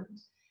wand.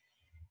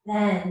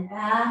 Then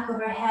back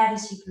overhead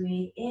as you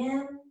breathe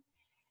in.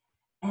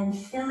 And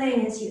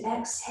filling as you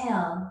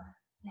exhale.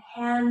 The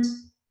hand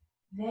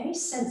very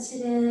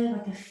sensitive,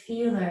 like a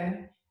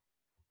feeler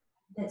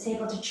that's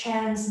able to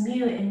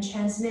transmute and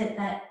transmit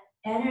that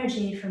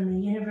energy from the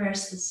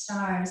universe, the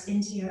stars,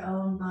 into your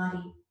own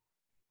body.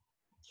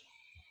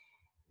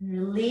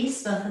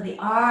 Release both of the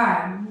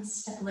arms,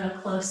 step a little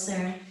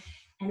closer.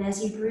 And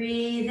as you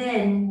breathe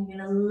in, you're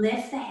gonna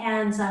lift the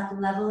hands up,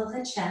 level of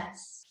the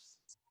chest.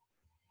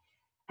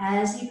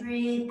 As you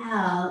breathe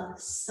out,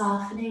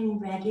 softening,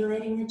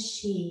 regulating the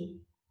chi.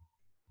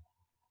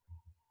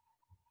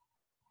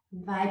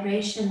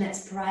 Vibration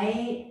that's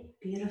bright,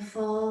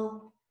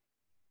 beautiful,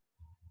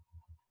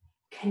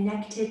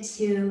 connected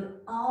to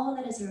all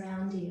that is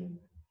around you.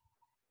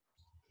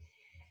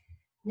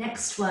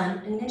 Next one,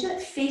 I'm going to do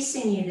it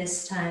facing you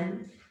this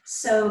time.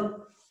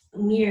 So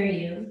mirror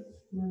you,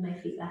 move my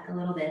feet back a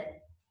little bit.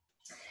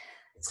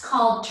 It's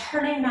called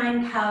turning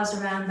 9 cows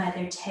around by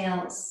their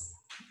tails.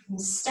 And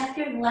step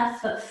your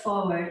left foot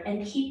forward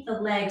and keep the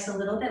legs a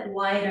little bit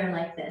wider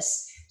like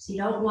this. So you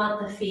don't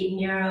want the feet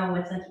narrow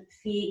with the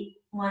feet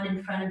one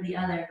in front of the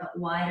other, but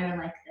wider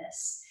like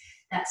this.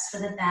 That's for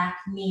the back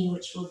knee,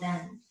 which will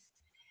bend.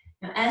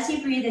 Now, as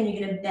you breathe in,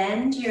 you're going to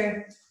bend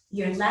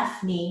your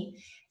left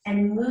knee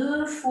and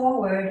move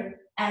forward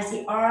as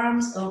the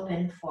arms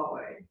open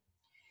forward.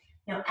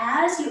 Now,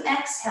 as you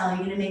exhale,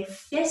 you're going to make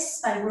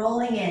fists by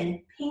rolling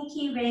in,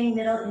 pinky, ring,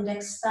 middle,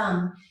 index,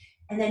 thumb.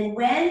 And then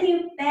when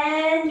you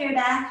bend your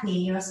back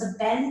knee, you're also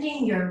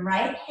bending your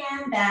right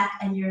hand back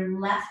and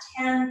your left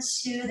hand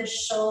to the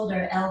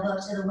shoulder, elbow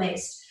to the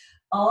waist.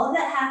 All of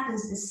that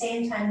happens at the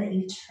same time that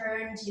you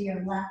turn to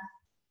your left.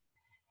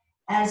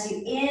 As you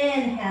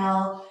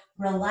inhale,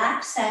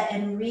 relax that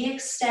and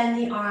re-extend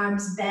the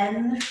arms,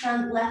 bend the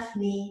front left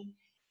knee.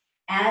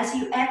 As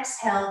you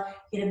exhale,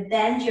 you're going to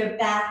bend your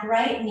back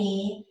right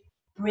knee,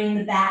 bring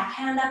the back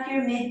hand up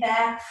your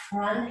mid-back,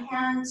 front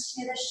hand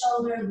to the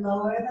shoulder,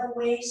 lower the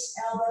waist,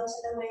 elbow to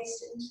the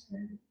waist,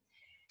 and turn.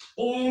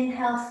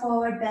 Inhale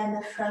forward, bend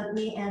the front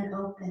knee and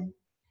open.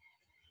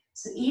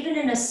 So even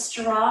in a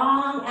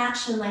strong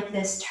action like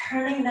this,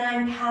 turning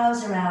 9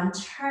 cows around,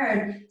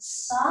 turn,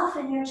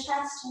 soften your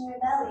chest and your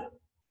belly.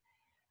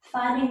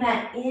 Finding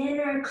that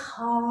inner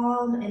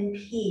calm and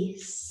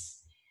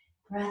peace.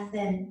 Breath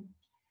in.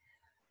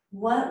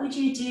 What would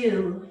you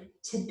do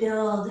to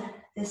build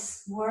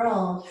this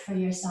world for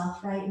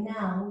yourself right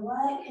now?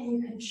 What can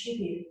you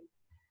contribute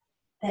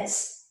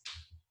that's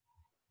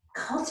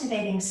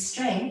cultivating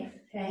strength,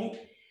 right?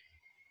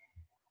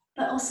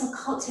 But also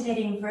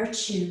cultivating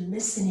virtue,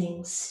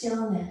 listening,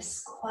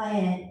 stillness,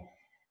 quiet,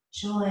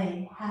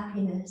 joy,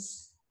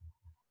 happiness,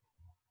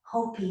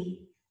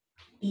 hopey,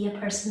 be a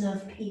person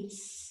of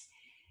peace.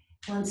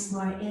 Once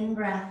more, in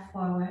breath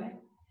forward.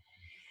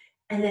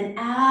 And then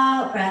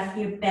out breath,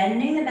 you're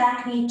bending the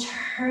back knee,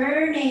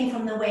 turning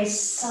from the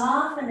waist,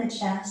 soften the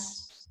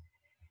chest.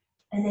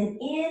 And then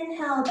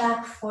inhale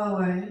back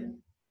forward.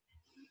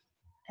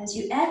 As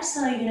you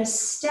exhale, you're gonna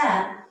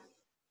step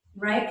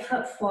right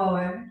foot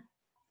forward,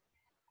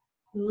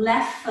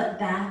 left foot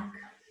back.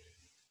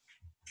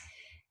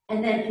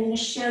 And then I'm gonna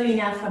show you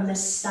now from the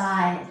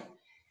side.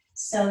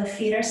 So the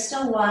feet are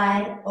still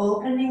wide,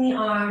 opening the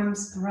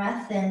arms,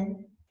 breath in.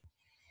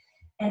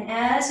 And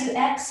as you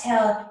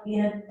exhale,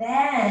 you're gonna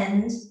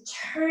bend,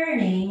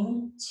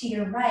 turning to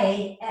your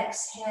right,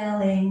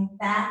 exhaling,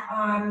 back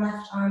arm,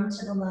 left arm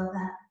to the low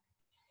back.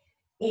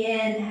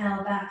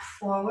 Inhale back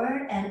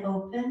forward and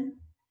open.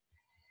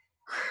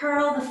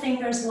 Curl the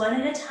fingers one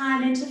at a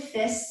time into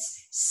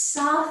fists.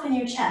 Soften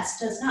your chest.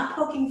 So it's not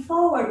poking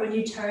forward when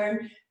you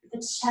turn. The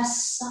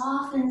chest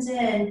softens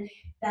in,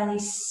 belly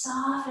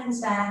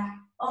softens back,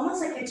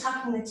 almost like you're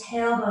tucking the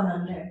tailbone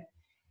under.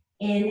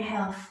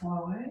 Inhale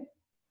forward.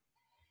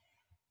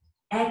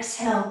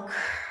 Exhale,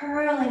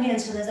 curling in,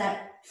 so there's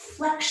that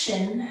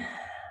flexion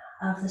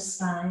of the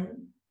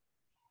spine.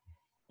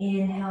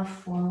 Inhale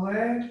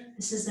forward.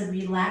 This is the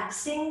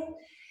relaxing.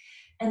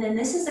 And then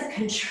this is a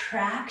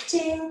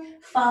contracting,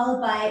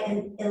 followed by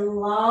an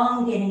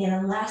elongating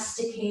and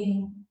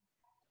elasticating.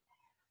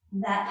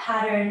 That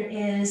pattern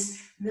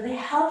is a really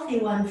healthy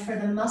one for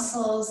the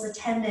muscles, the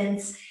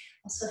tendons,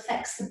 also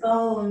affects the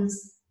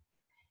bones.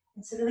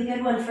 It's a really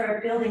good one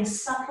for building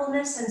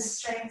suppleness and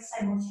strength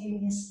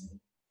simultaneously.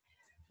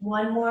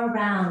 One more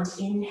round.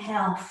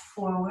 Inhale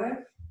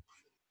forward.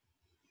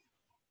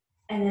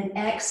 And then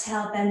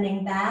exhale,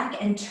 bending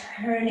back and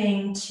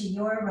turning to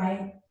your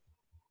right.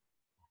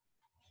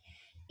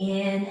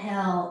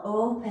 Inhale,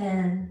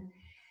 open.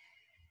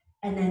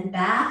 And then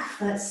back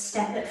foot,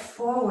 step it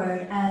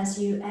forward as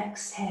you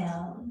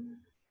exhale.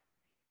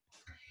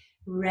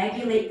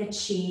 Regulate the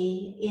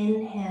chi,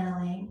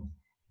 inhaling.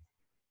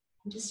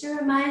 And just a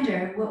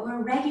reminder, what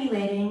we're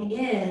regulating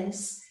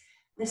is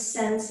the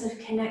sense of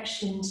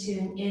connection to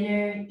an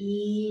inner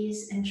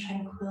ease and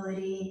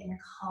tranquility and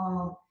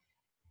calm.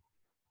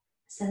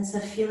 Sense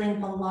of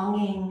feeling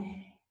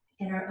belonging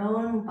in our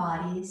own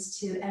bodies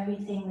to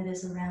everything that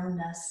is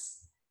around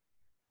us,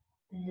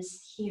 that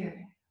is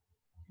here,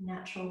 the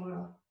natural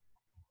world.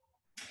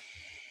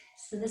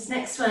 So this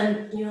next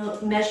one,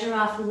 you'll measure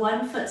off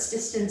 1 foot's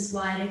distance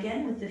wide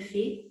again with the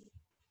feet.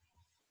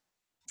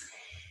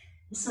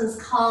 This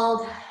one's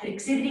called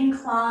exhibiting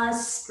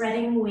claws,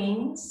 spreading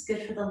wings,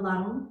 good for the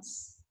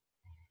lungs.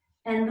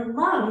 And the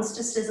lungs,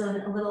 just as a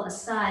little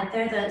aside,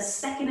 they're the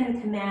second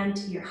in command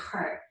to your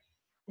heart.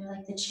 They're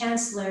like the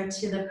chancellor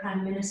to the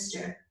prime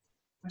minister,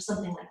 or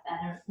something like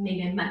that. Or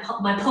maybe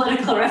my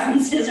political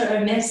references are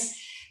amiss,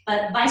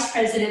 but vice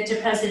president to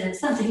president,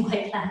 something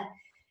like that.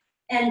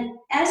 And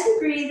as you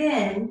breathe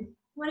in,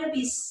 you want to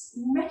be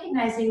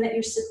recognizing that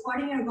you're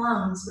supporting your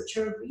lungs, which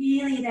are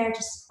really there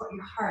to support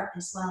your heart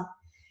as well.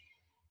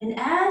 And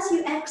as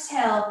you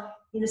exhale,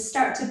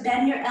 start to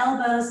bend your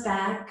elbows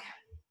back,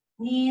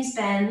 knees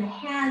bend,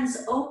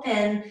 hands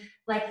open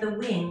like the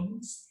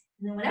wings.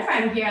 And then whenever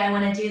I'm here, I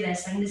want to do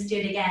this. I'm going to just do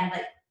it again,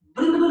 like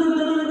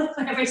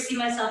whenever I see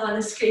myself on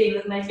the screen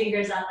with my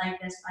fingers out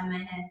like this by my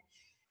head.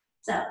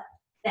 So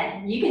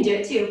then you can do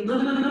it too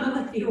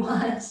if you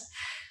want.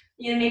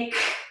 You're going to make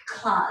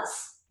claws.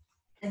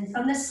 And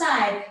from the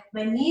side,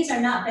 my knees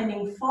are not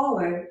bending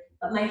forward,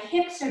 but my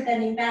hips are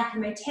bending back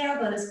and my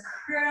tailbone is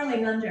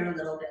curling under a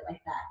little bit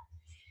like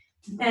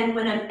that. Then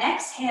when I'm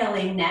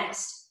exhaling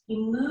next,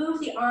 you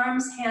move the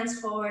arms, hands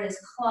forward as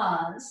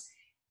claws.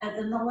 And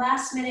then the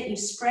last minute, you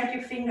spread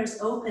your fingers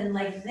open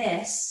like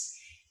this,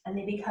 and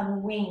they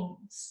become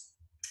wings.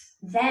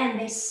 Then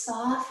they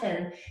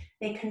soften,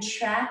 they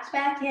contract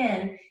back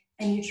in,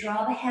 and you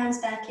draw the hands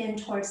back in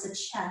towards the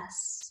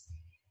chest.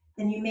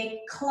 Then you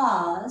make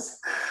claws,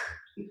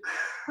 you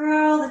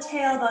curl the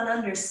tailbone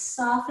under,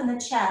 soften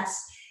the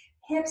chest,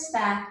 hips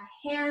back,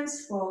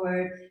 hands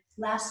forward.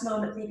 Last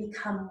moment, they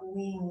become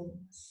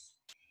wings.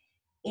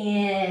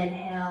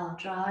 Inhale,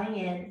 drawing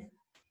in.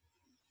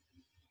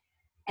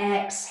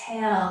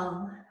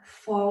 Exhale,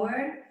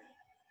 forward.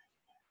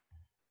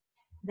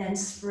 Then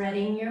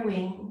spreading your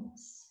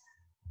wings.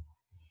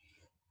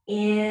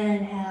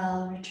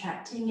 Inhale,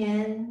 retracting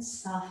in,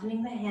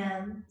 softening the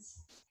hands.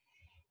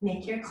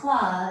 Make your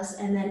claws,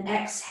 and then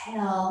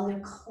exhale,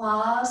 the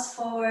claws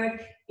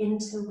forward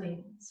into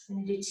wings. We're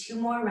going to do 2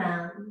 more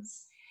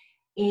rounds.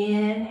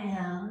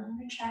 Inhale,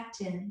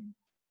 retract in.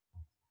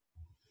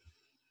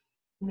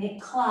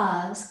 Make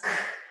claws,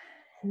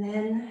 and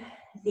then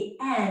at the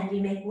end,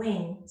 you make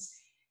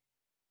wings.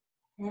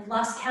 And I've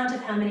lost count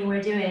of how many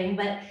we're doing,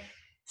 but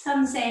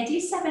some say do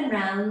 7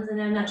 rounds,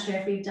 and I'm not sure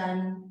if we've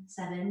done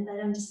 7,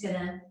 but I'm just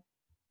gonna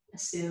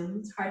assume.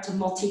 It's hard to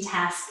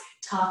multitask,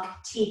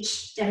 talk,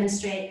 teach,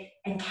 demonstrate,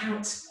 and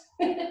count.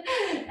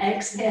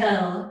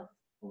 Exhale,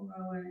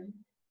 forward.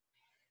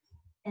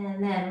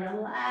 And then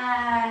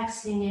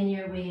relaxing in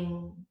your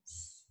wings.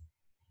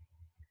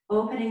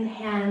 Opening the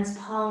hands,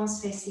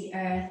 palms face the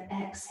earth,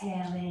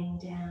 exhaling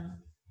down.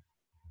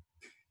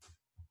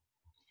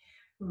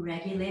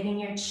 Regulating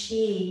your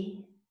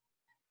chi,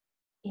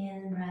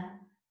 in breath.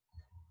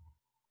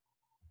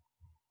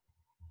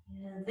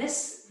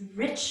 This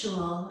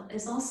ritual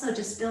is also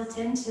just built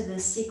into the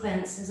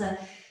sequence as a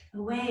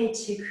way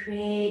to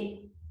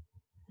create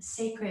the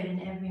sacred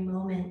in every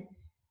moment.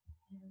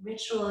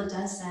 Ritual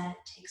does that,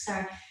 takes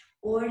our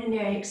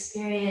ordinary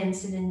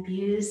experience and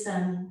imbues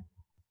them,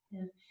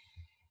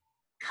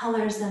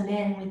 colors them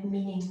in with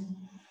meaning.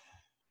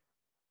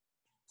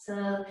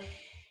 So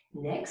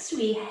next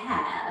we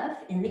have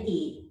in the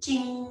I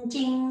Ching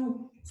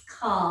Ching, it's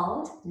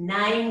called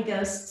 9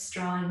 Ghosts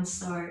Drawing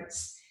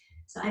Swords.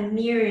 So I'm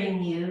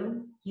mirroring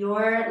you,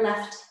 your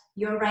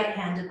right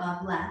hand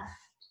above left.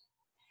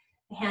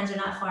 The hands are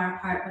not far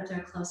apart, but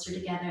they're closer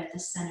together at the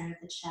center of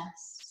the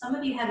chest. Some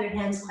of you have your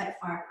hands quite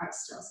far apart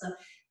still, so a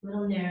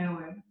little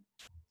narrower.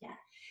 Yeah.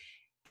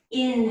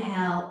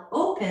 Inhale,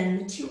 open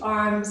the two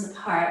arms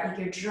apart like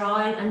you're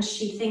drawing,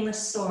 unsheathing the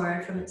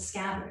sword from its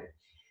scabbard.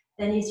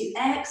 Then as you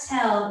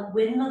exhale,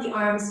 windmill the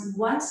arms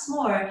once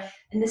more,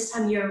 and this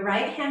time your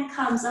right hand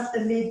comes up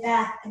the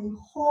mid-back and you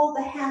hold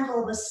the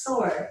handle of the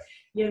sword.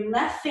 Your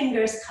left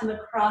fingers come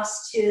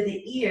across to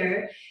the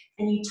ear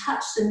and you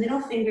touch the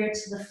middle finger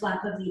to the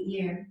flap of the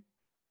ear.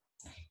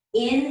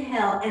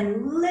 Inhale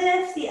and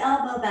lift the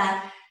elbow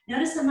back.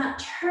 Notice I'm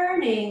not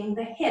turning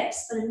the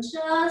hips, but I'm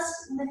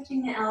just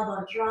lifting the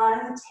elbow,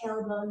 drawing the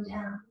tailbone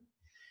down.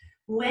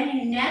 When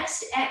you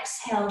next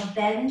exhale,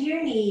 bend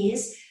your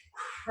knees,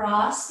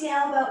 cross the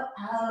elbow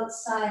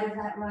outside of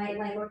that right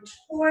leg or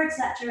towards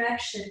that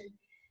direction.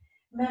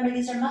 Remember,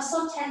 these are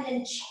muscle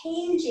tendon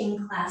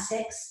changing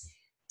classics.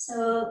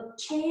 So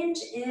change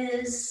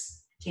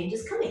is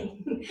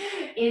coming.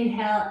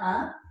 Inhale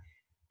up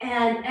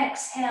and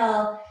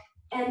exhale,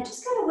 and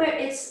just go to where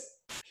it's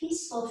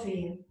peaceful for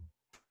you.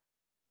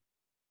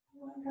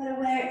 Go to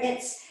where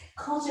it's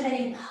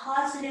cultivating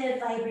positive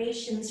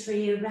vibrations for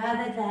you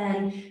rather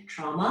than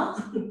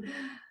trauma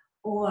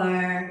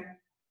or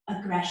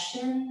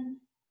aggression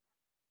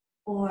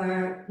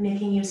or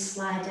making you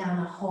slide down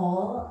a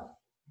hole,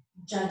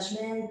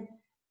 judgment.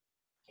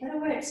 Go to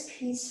where it's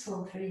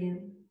peaceful for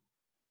you.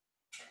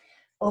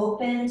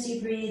 Open as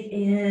you breathe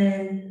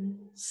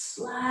in,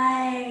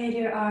 slide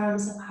your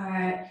arms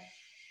apart.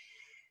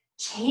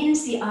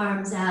 Change the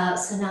arms out,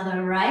 so now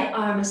the right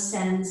arm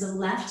ascends, the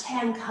left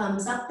hand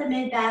comes up the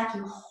mid-back,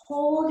 you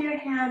hold your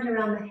hand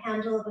around the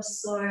handle of a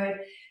sword,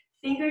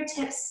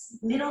 fingertips,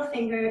 middle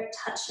finger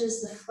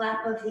touches the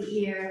flap of the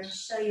ear. To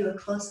show you a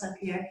close-up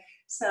here.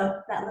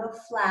 So that little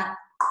flap,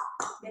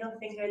 middle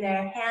finger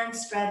there, hand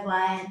spread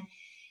wide.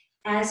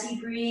 As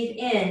you breathe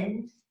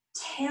in,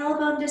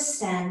 tailbone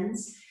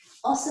descends.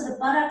 Also the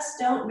buttocks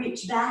don't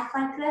reach back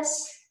like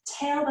this.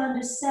 Tailbone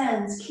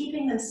descends,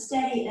 keeping them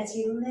steady as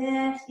you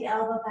lift the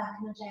elbow back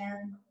in a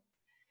diagonal.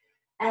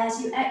 As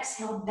you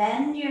exhale,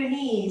 bend your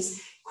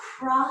knees,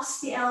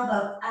 cross the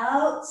elbow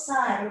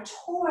outside or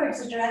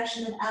towards the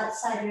direction of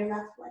outside your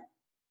left leg.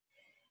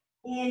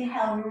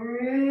 Inhale,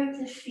 root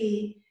the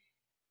feet,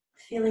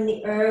 feeling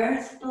the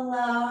earth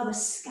below, the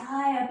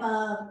sky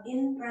above,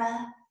 in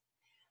breath.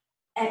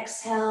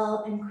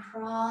 Exhale and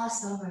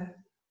cross over.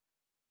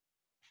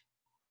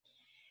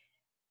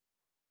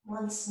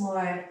 Once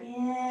more,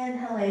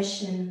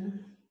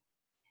 inhalation,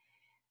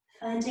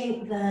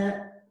 finding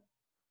the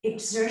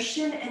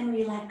exertion and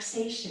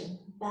relaxation,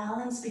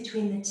 balance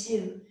between the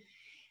two.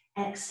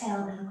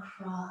 Exhale and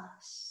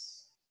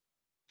cross.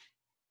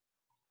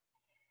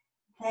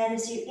 Then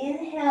as you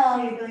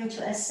inhale, you're going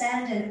to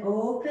ascend and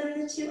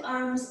open the two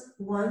arms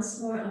once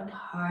more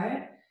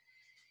apart.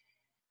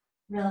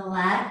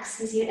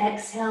 Relax as you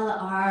exhale, the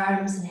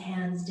arms and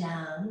hands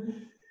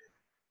down.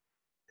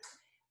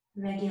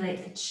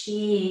 Regulate the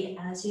chi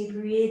as you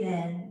breathe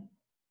in.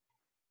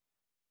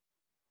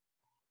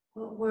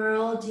 What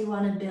world do you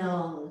want to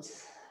build?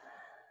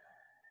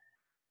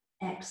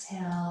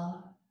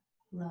 Exhale,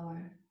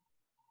 lower.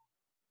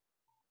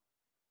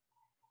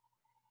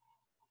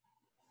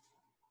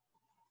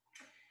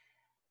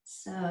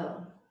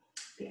 So,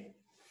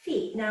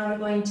 feet. Now we're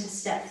going to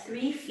step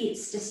 3 feet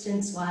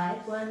distance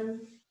wide.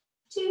 1,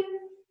 2,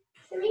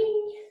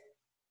 3.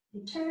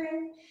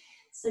 Return.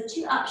 So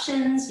 2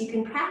 options. You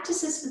can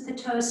practice this with the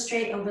toes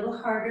straight a little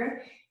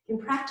harder. You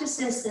can practice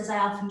this as I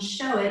often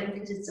show it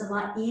because it's a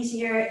lot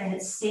easier and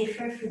it's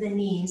safer for the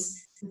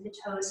knees with the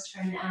toes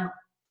turned out.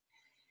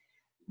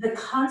 The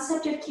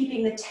concept of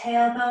keeping the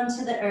tailbone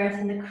to the earth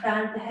and the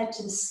crown of the head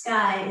to the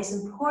sky is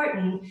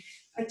important,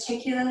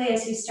 particularly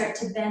as we start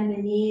to bend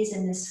the knees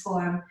in this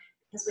form.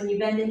 Because when you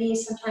bend the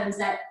knees, sometimes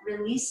that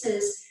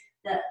releases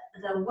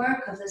the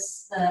work of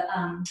this,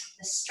 the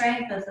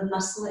strength of the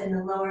muscle in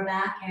the lower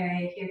back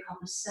area here called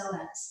the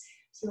psoas.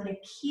 So you want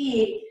to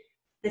keep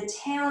the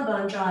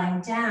tailbone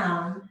drawing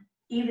down,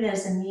 even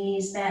as the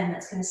knees bend.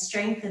 That's going to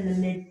strengthen the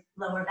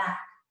mid-lower back.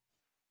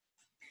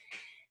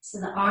 So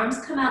the arms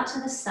come out to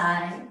the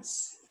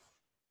sides.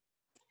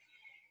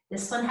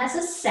 This one has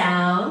a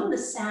sound. The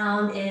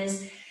sound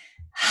is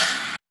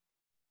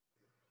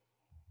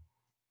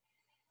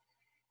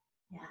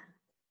yeah,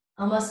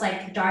 almost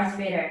like Darth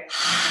Vader.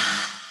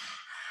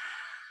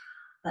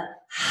 But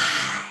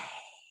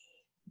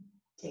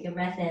take a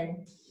breath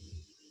in.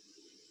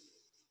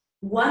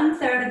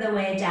 1/3 of the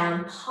way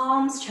down,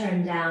 palms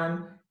turn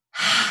down.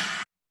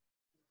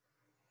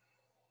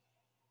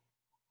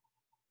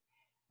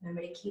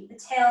 Remember to keep the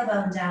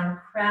tailbone down,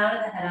 crown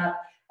of the head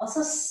up.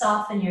 Also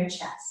soften your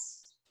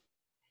chest.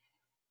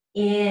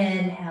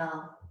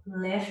 Inhale,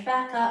 lift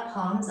back up,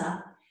 palms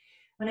up.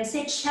 When I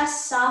say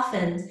chest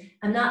softens,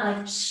 I'm not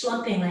like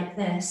slumping like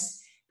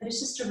this, but it's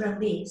just a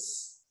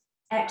release.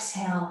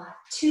 Exhale,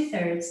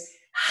 2/3.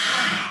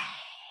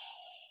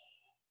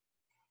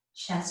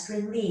 Chest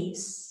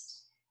released.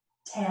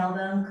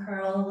 Tailbone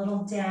curl a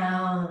little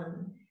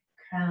down,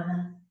 crown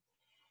up.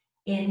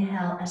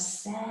 Inhale,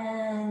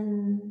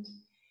 ascend.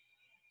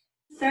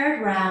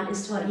 3rd round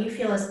is to what you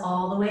feel is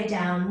all the way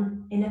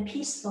down in a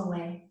peaceful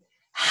way.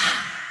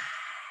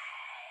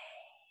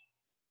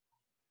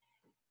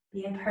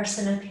 Be a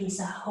person of peace,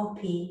 a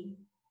Hopi,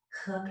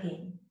 和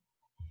平.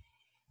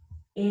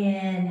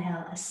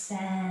 Inhale,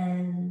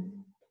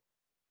 ascend.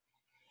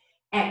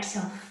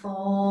 Exhale,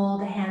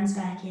 fold the hands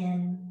back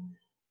in.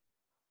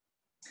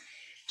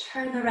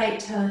 Turn the right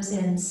toes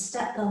in,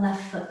 step the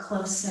left foot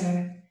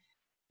closer.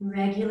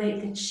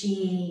 Regulate the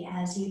chi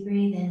as you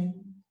breathe in.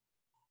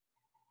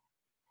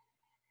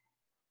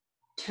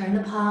 Turn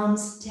the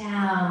palms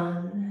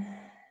down,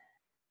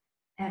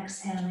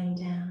 exhaling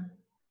down.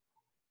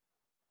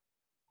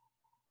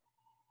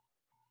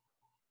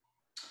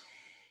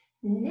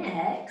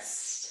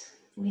 Next,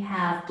 we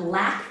have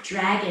Black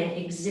Dragon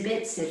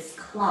exhibits its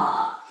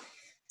claw.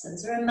 So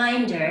as a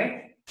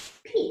reminder,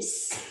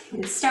 peace.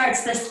 It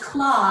starts this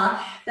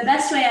claw. The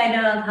best way I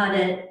know of how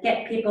to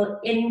get people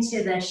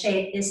into the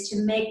shape is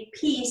to make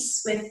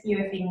peace with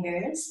your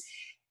fingers.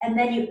 And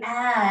then you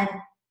add,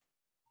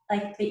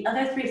 like the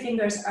other three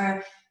fingers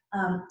are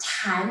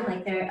tan,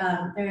 like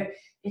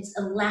it's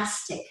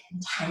elastic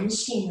and 弹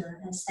性,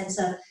 a sense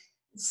of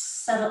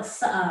subtle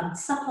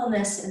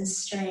suppleness and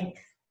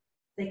strength.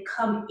 They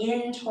come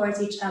in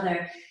towards each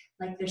other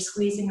like they're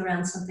squeezing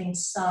around something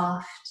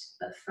soft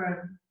but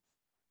firm.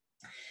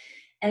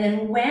 And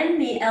then when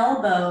the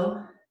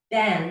elbow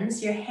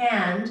bends, your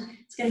hand,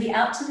 it's going to be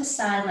out to the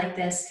side like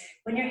this.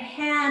 When your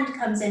hand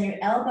comes in, your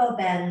elbow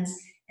bends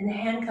and the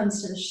hand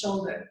comes to the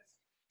shoulder.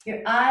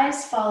 Your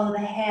eyes follow the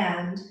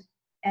hand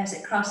as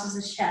it crosses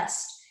the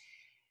chest.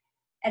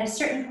 At a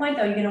certain point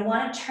though, you're going to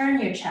want to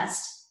turn your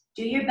chest.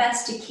 Do your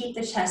best to keep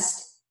the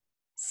chest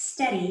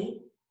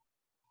steady,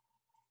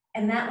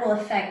 and that will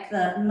affect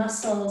the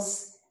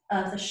muscles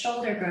of the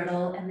shoulder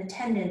girdle and the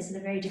tendons in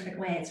a very different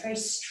way. It's very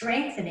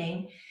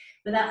strengthening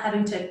without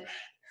having to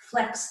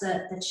flex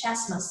the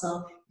chest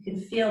muscle. You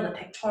can feel the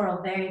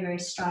pectoral very, very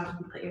strong if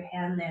you put your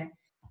hand there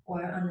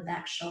or on the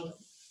back shoulder.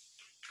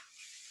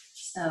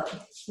 So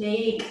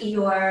make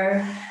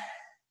your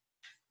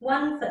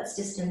 1 foot's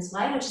distance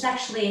wide, which is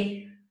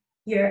actually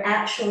your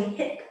actual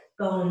hip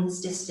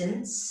bones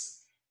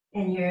distance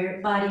and your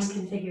body's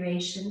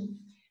configuration.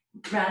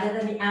 Rather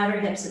than the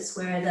outer hips, it's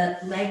where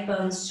the leg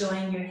bones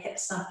join your hip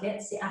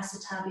sockets, the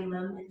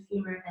acetabulum and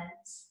femur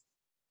heads.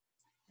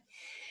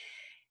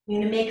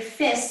 You're going to make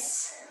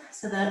fists.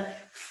 So the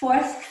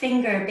 4th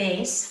finger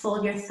base,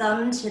 fold your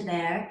thumb to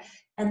there,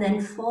 and then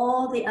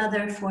fold the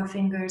other 4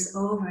 fingers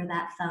over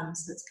that thumb.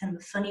 So it's kind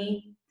of a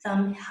funny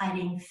thumb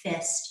hiding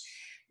fist.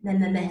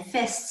 Then the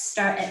fists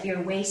start at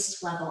your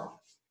waist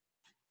level.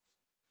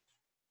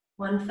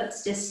 1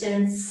 foot's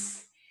distance.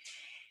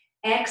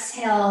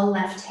 Exhale,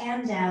 left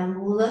hand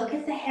down. Look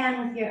at the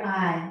hand with your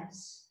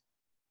eyes.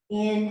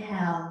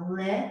 Inhale,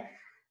 lift.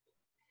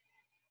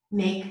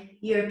 Make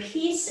your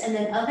peace, and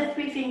then other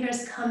 3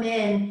 fingers come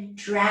in,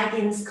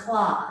 dragon's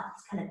claw.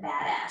 It's kind of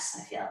badass,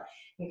 I feel.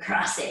 You're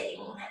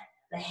crossing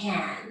the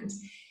hand,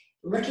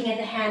 looking at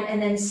the hand,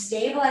 and then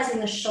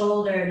stabilizing the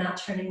shoulder, not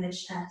turning the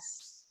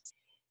chest.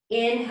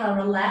 Inhale,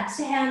 relax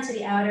the hand to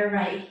the outer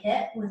right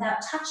hip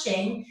without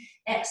touching.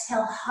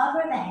 Exhale,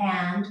 hover the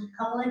hand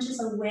a couple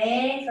inches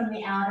away from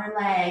the outer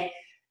leg.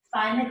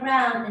 Find the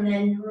ground and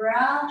then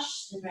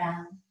brush the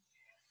ground.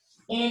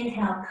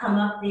 Inhale, come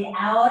up the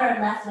outer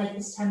left leg.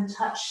 This time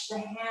touch the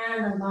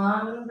hand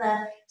along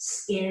the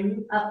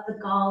skin, up the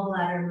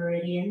gallbladder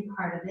meridian,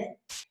 part of it.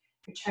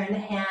 Return the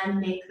hand,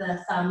 make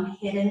the thumb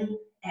hidden.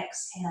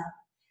 Exhale,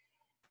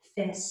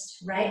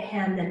 fist. Right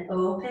hand then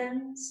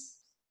opens.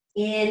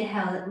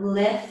 Inhale, it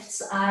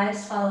lifts,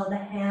 eyes follow the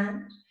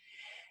hand.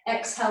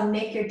 Exhale,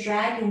 make your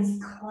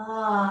dragon's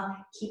claw.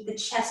 Keep the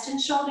chest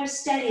and shoulders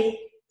steady.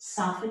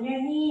 Soften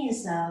your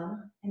knees though,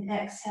 and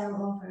exhale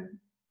over.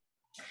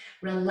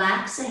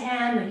 Relax the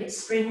hand, make it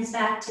springs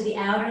back to the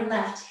outer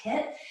left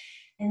hip,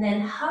 and then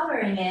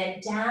hovering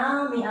it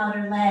down the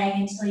outer leg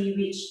until you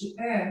reach the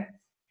earth.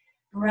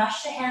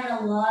 Brush the hand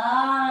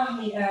along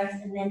the earth,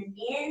 and then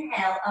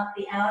inhale up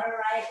the outer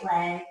right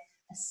leg,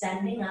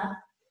 ascending up.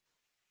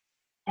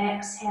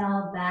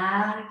 Exhale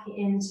back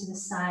into the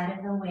side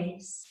of the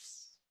waist.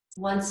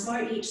 Once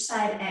more each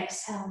side,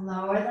 exhale,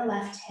 lower the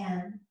left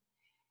hand.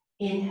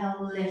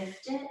 Inhale,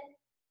 lift it.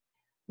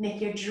 Make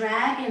your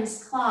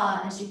dragon's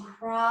claw as you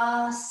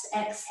cross,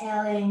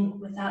 exhaling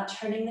without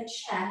turning the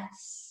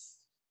chest.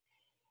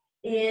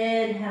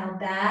 Inhale,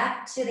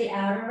 back to the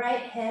outer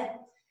right hip.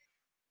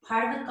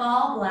 Part of the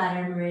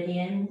gallbladder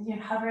meridian, you're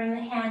hovering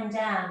the hand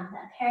down.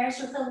 That pairs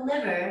with the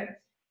liver,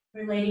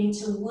 relating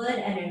to wood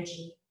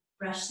energy.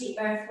 Brush the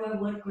earth where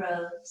wood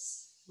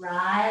grows.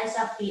 Rise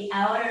up the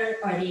outer,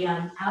 or the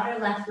outer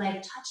left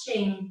leg,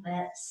 touching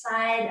the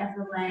side of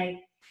the leg.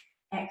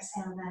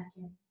 Exhale back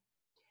in.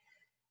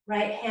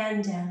 Right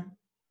hand down.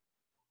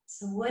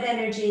 So wood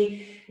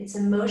energy, its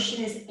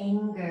emotion is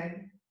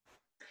anger.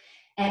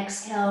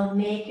 Exhale,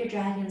 make your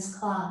dragon's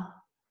claw.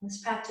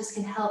 This practice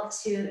can help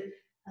to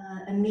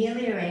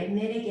ameliorate,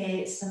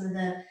 mitigate some of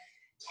the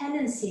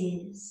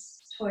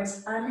tendencies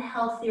towards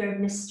unhealthy or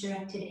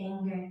misdirected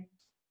anger.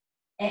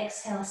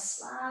 Exhale,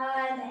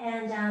 slide the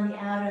hand down the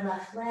outer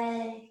left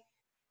leg.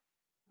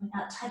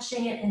 Without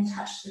touching it, and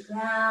touch the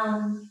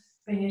ground.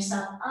 Bring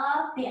yourself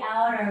up the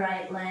outer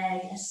right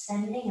leg,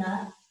 ascending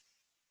up.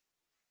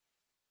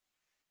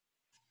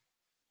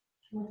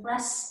 With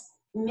less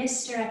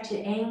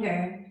misdirected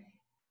anger,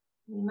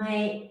 we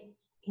might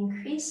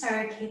increase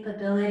our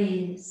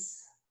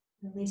capabilities,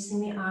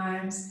 releasing the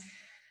arms,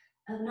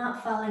 of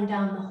not falling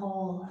down the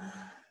hole,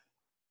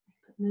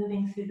 but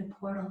moving through the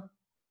portal.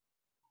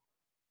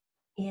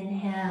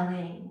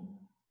 Inhaling,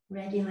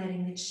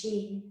 regulating the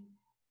chi.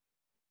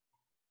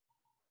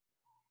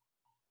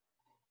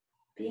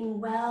 Being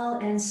well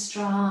and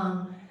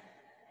strong,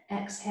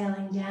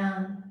 exhaling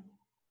down.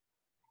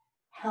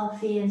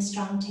 Healthy and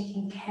strong,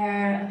 taking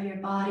care of your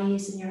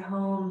bodies and your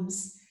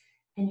homes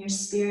and your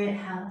spirit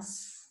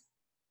house.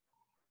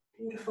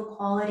 Beautiful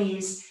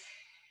qualities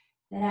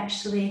that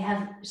actually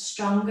have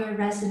stronger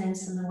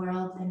resonance in the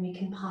world than we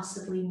can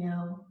possibly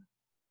know.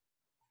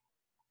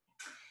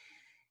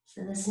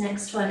 So this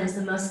next one is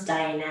the most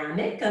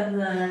dynamic of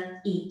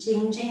the I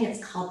Ching Ching.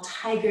 It's called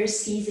Tiger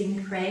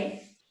Seizing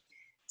Prey.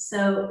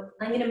 So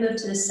I'm going to move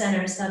to the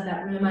center, so I've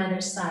got room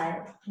either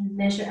side. And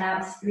measure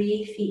out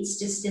 3 feet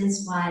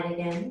distance wide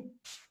again.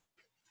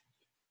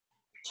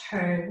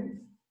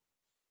 Turn.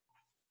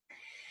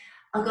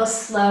 I'll go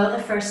slow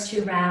the first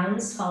 2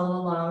 rounds,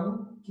 follow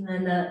along. And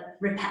then the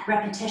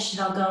repetition,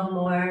 I'll go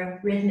more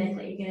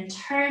rhythmically. You're going to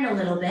turn a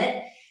little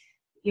bit.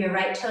 Your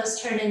right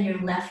toes turn and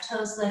your left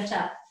toes lift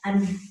up.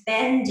 I'm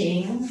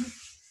bending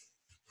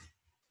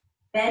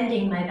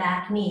my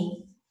back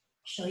knee.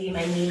 Show you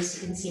my knees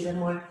so you can see them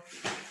more.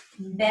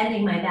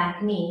 Bending my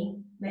back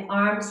knee, my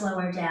arms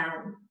lower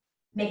down.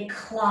 Make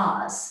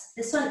claws.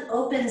 This one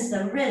opens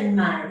the rin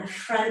mai, the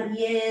front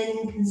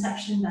yin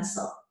conception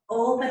vessel.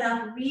 Open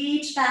up,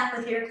 reach back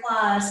with your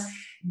claws,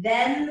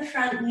 bend the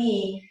front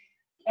knee,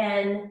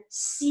 and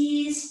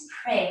seize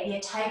prey, be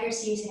a tiger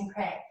seizing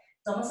prey.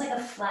 It's almost like a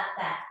flat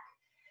back.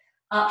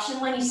 Option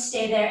 1, you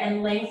stay there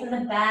and lengthen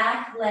the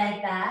back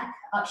leg back.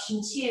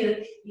 Option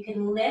 2, you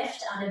can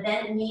lift on a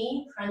bent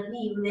knee, front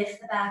knee,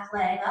 lift the back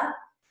leg up.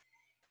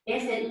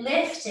 If it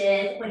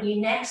lifted, when you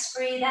next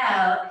breathe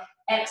out,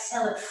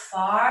 exhale it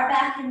far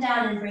back and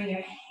down and bring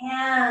your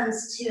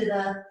hands to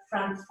the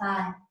front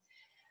thigh.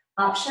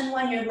 Option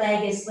 1, your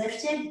leg is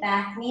lifted,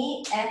 back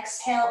knee,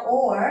 exhale,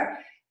 or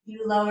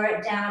you lower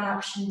it down,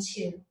 option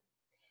 2.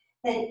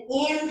 Then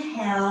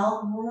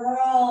inhale,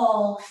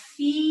 roll,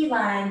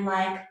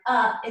 feline-like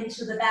up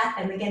into the back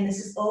bend. Again, this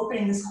is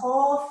opening this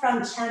whole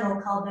front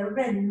channel called the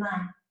rin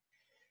mai.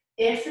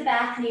 If the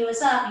back knee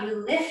was up,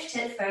 you lift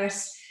it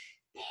first,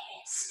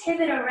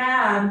 pivot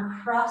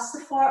around, cross the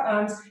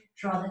forearms,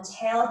 draw the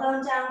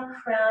tailbone down,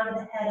 crown of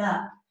the head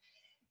up.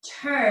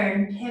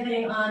 Turn,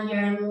 pivoting on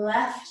your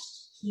left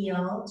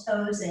heel,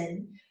 toes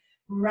in.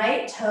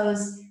 Right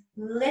toes,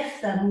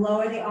 lift them,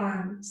 lower the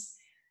arms.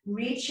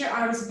 Reach your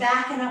arms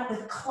back and up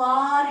with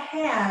clawed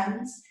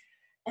hands,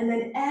 and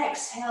then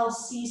exhale,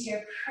 seize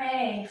your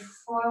prey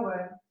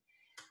forward.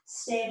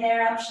 Stay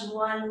there, option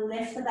 1,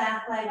 lift the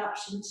back leg,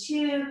 option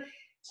 2,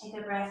 take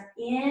a breath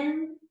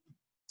in.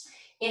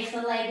 If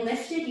the leg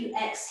lifted, you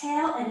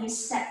exhale and you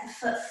set the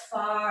foot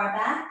far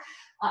back.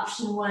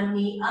 Option 1,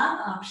 knee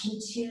up, option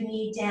 2,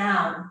 knee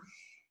down.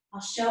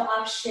 I'll show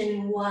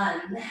option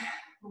 1,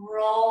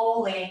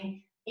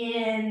 rolling,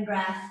 in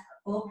breath,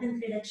 open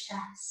through the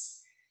chest.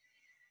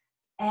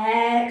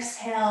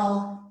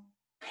 Exhale,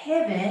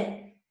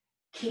 pivot,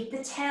 keep the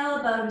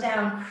tailbone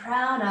down,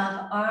 crown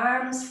up,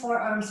 arms,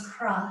 forearms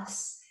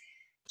cross.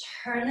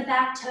 Turn the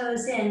back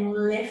toes in,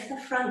 lift the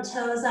front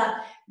toes up,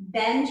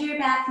 bend your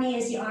back knee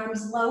as the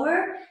arms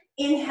lower.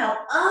 Inhale,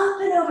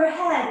 up and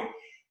overhead.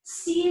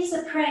 Seize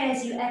the prey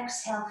as you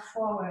exhale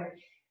forward.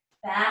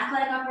 Back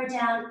leg up or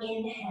down,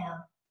 inhale.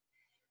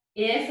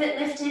 If it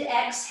lifted,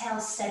 exhale,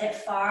 set it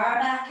far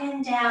back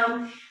and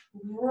down.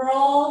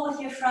 Roll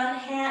with your front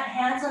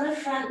hands on the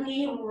front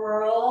knee.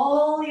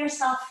 Roll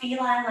yourself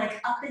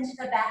feline-like up into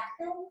the back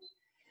bend.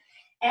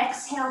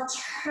 Exhale,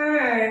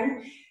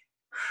 turn.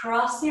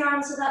 Cross the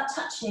arms without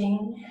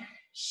touching.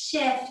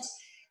 Shift.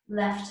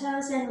 Left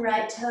toes in,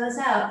 right toes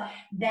out.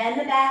 Bend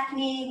the back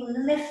knee,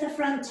 lift the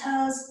front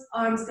toes.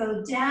 Arms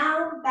go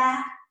down,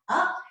 back,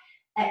 up.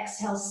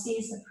 Exhale,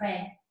 seize the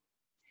prey.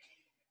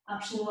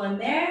 Option 1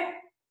 there.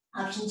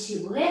 Option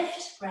 2,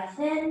 lift, breath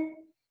in.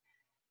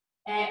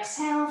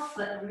 Exhale,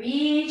 foot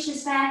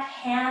reaches back,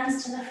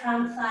 hands to the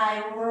front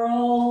thigh,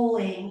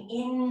 rolling,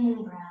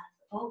 in breath,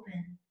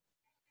 open.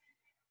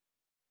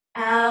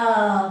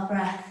 Out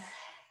breath.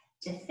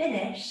 To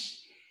finish,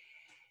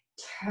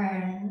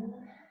 turn,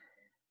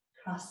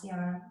 cross the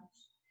arms.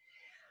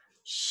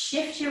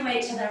 Shift your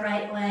weight to the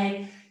right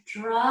leg,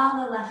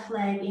 draw the left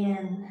leg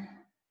in,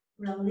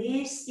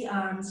 release the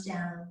arms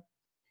down,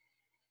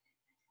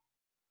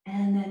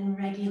 and then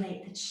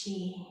regulate the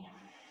chi.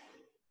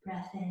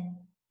 Breath in.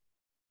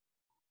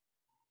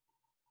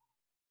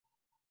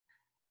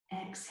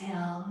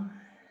 Exhale,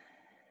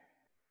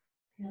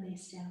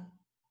 release down.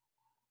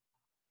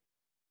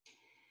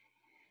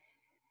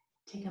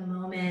 Take a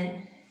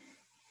moment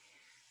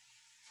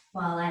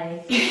while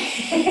I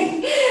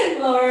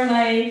lower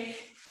my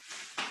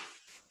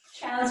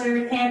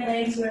trouser pant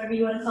legs legs, wherever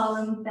you want to call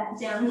them, back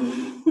down.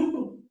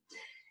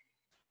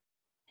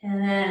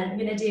 And then I'm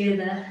going to do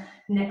the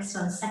next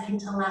one, second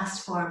to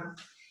last form.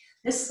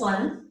 This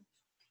one,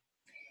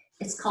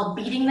 it's called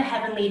beating the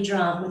heavenly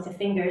drum with the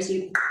fingers.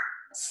 You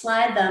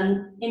slide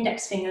the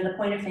index finger, the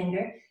pointer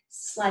finger,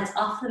 slides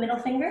off the middle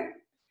finger,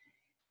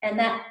 and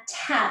that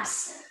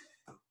taps,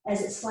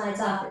 as it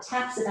slides off, it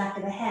taps the back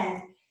of the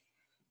head.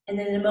 And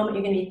then in a moment,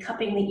 you're going to be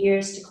cupping the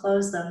ears to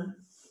close them.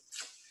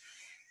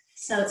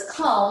 So it's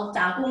called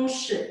打公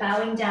式,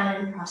 bowing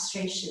down in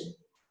prostration.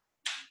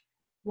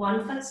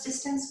 1 foot's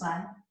distance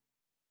wide.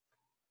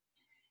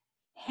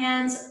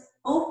 Hands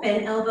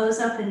open, elbows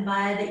open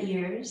by the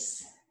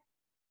ears.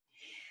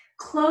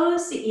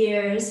 Close the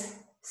ears,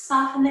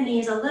 soften the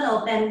knees a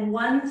little, bend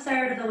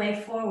 1/3 of the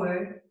way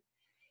forward.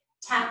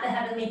 Tap the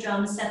heavenly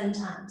drum 7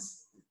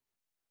 times.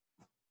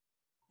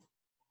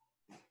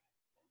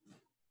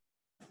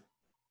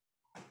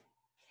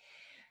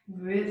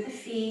 Root the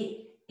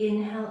feet,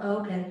 inhale,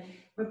 open.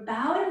 We're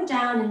bowing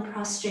down in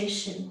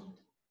prostration.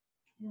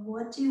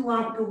 What do you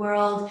want the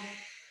world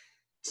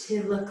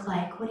to look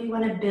like? What do you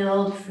want to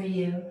build for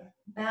you?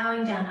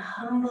 Bowing down,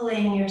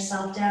 humbling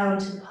yourself down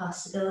to the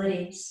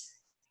possibilities.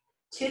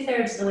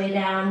 2/3 of the way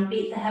down,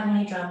 beat the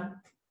heavenly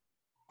drum.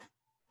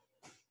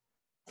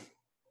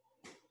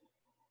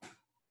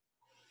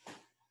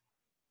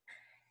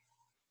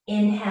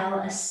 Inhale,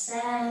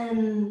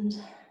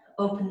 ascend,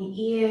 open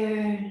the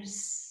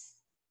ears.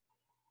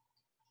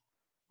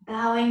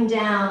 Bowing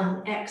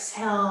down,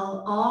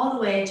 exhale all the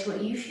way to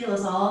what you feel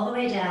is all the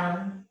way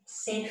down,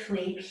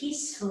 safely,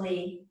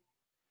 peacefully.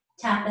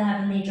 Tap the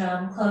heavenly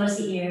drum, close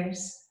the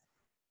ears.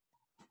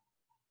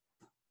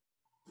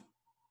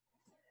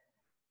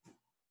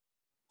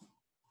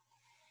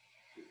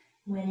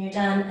 When you're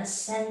done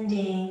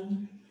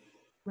ascending,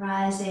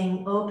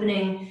 rising,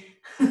 opening,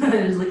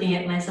 I was looking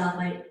at myself,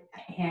 my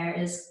hair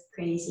is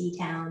crazy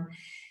town.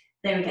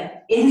 There we go.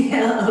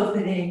 Inhale,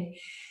 opening.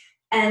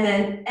 And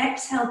then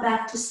exhale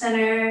back to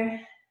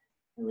center.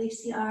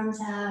 Release the arms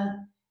out.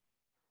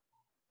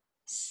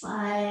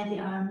 Slide the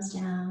arms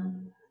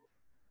down.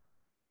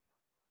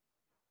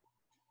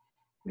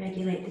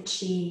 Regulate the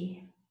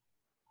chi.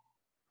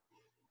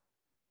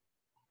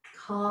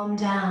 Calm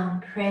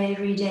down, pray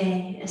every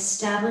day.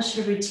 Establish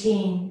a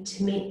routine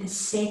to meet the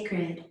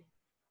sacred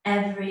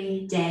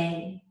every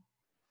day.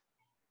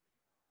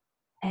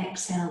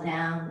 Exhale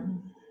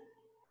down.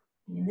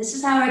 And this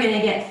is how we're going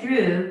to get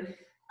through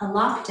a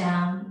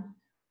lockdown.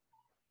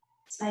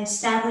 It's by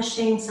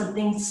establishing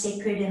something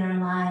sacred in our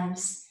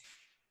lives.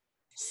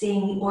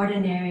 Seeing the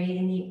ordinary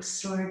in the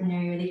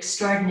extraordinary, or the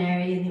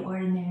extraordinary in the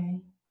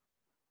ordinary.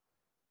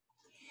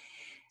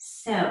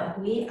 So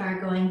we are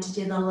going to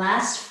do the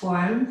last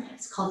form.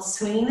 It's called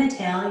swinging the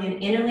tail. You're going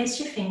to interlace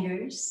your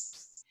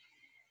fingers.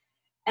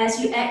 As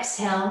you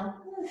exhale,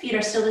 the feet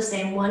are still the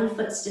same, 1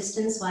 foot's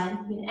distance wide.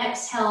 You can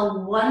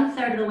exhale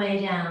 1/3 of the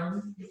way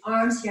down. The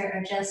arms here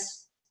are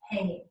just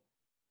hanging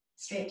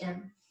straight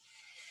down.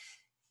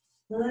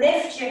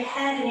 Lift your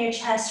head and your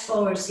chest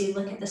forward so you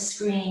look at the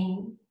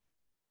screen.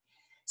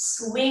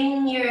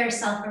 Swing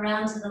yourself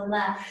around to the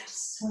left.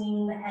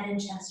 Swing the head and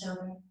chest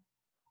over.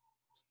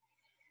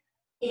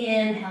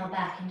 Inhale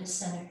back into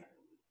center.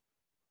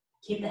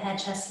 Keep the head,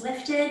 chest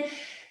lifted.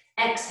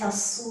 Exhale,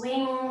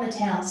 swing the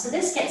tail. So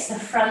this gets the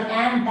front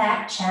and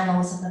back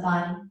channels of the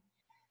body.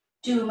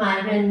 Du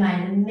Mai, Ren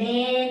Mai, the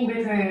main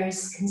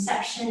rivers,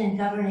 conception and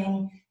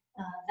governing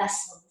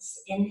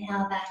vessels.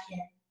 Inhale back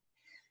in.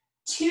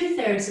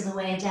 2/3 of the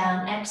way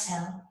down,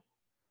 exhale.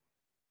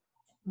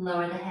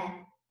 Lower the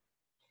head.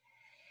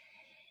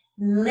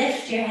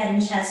 Lift your head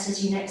and chest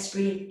as you next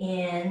breathe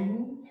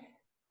in.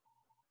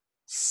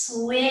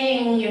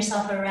 Swing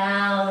yourself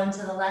around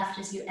to the left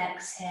as you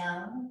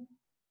exhale.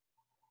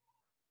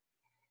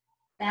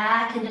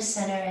 Back into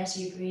center as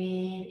you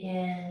breathe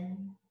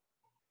in.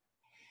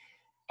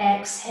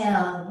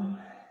 Exhale,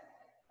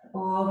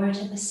 over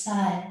to the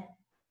side.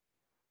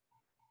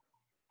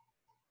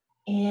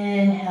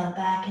 Inhale,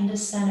 back into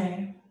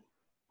center.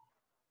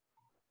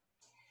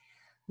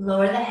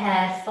 Lower the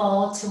head,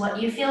 fold to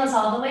what you feel is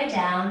all the way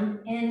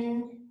down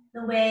in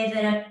the way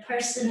that a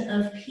person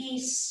of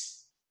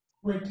peace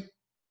would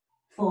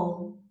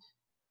fold.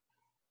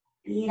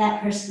 Be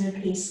that person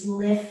of peace.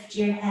 Lift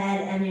your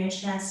head and your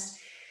chest.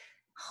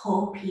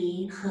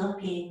 Hopi,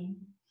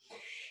 hoping.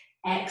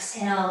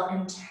 Exhale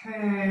and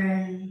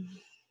turn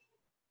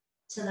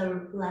to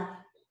the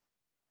left.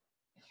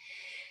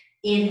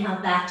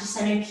 Inhale back to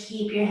center.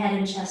 Keep your head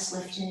and chest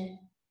lifted.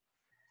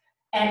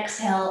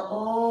 Exhale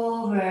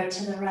over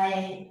to the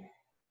right.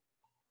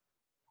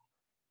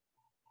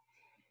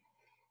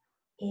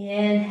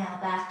 Inhale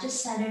back to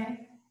center.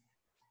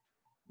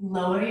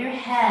 Lower your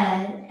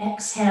head.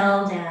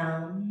 Exhale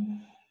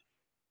down.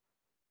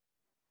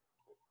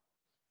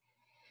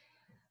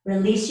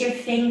 Release your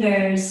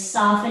fingers.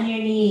 Soften your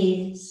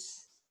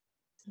knees.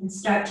 And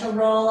start to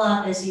roll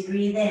up as you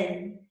breathe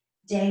in.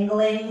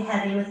 Dangling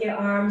heavy with your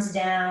arms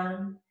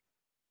down.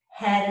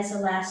 Head is the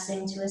last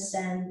thing to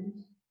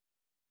ascend.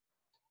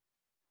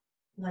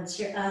 Once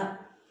you're up,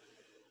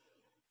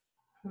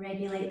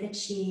 Regulate the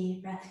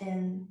qi, breath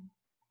in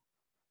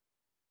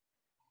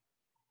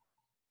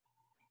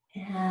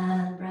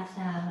and breath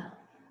out.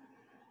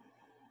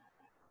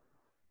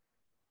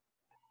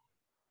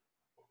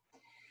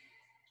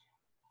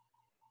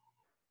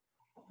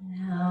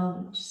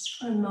 Now, just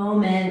for a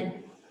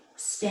moment,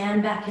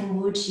 stand back in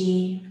Wu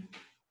Qi.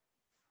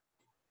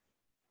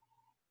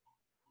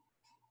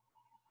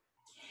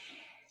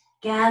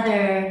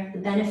 Gather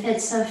the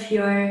benefits of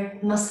your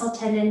muscle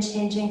tendon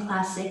changing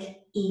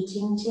classic I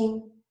Jing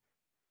Jing.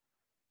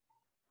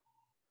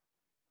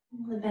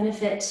 The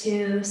benefit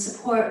to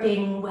support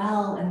being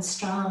well and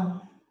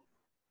strong,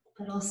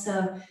 but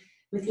also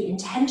with the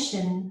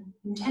intention.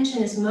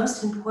 Intention is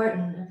most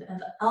important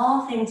of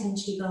all things in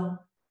qigong.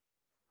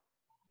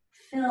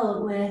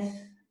 Filled with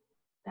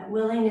that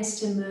willingness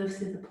to move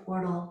through the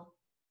portal,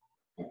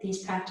 that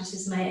these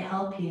practices might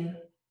help you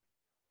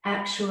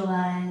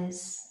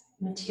actualize,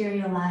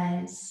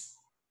 materialize,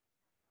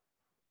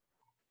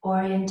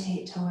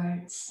 orientate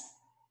towards.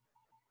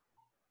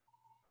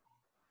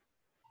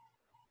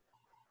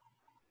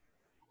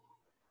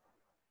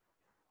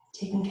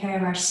 Taking care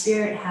of our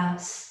spirit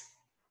house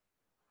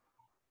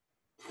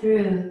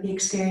through the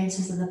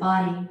experiences of the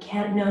body. You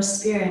can't know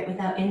spirit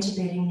without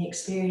integrating the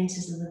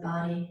experiences of the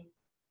body.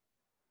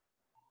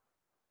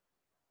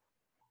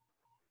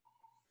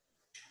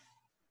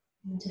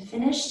 And to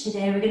finish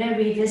today, we're going to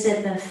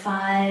revisit the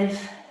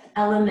 5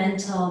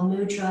 elemental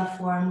mudra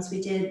forms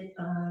we did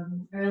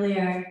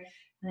earlier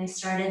when I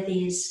started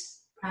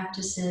these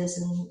practices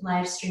and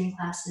live stream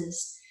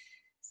classes.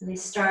 So they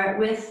start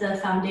with the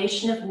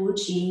foundation of Wu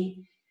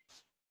Qi,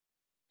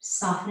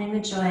 softening the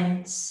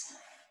joints,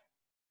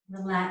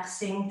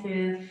 relaxing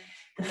through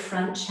the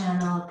front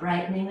channel,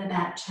 brightening the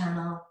back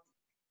channel,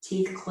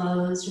 teeth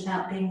closed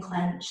without being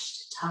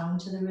clenched, tongue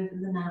to the roof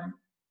of the mouth.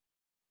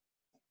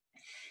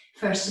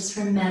 First is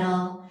for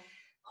metal,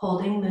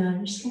 holding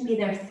moon. Just going to be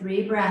there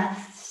 3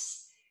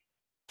 breaths.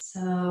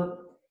 So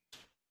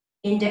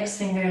index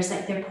fingers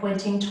like they're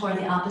pointing toward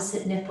the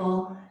opposite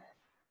nipple,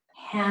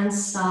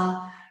 hands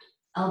soft,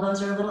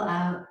 elbows are a little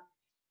out,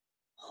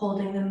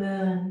 holding the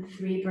moon,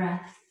 3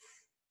 breaths.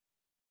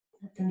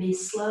 Let them be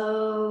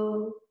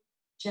slow,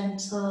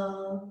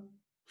 gentle,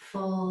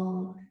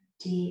 full,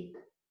 deep,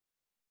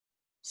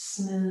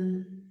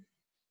 smooth,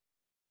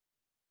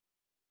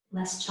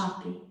 less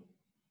choppy.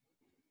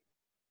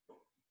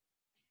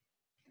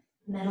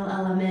 Metal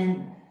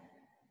element,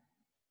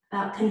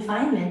 about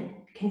confinement,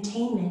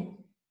 containment,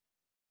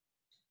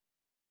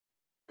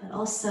 but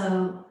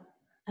also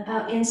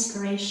about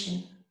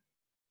inspiration.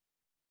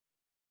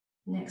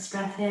 Next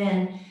breath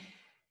in,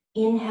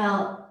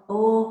 inhale,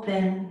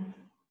 open.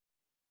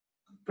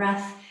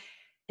 Breath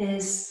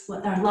is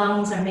what our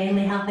lungs are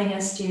mainly helping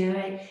us do,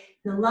 right?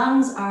 The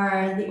lungs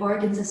are the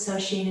organs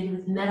associated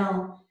with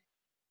metal.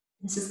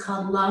 This is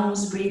called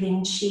lungs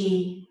breathing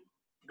qi.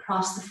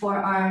 Cross the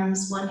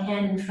forearms, one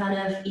hand in front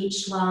of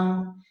each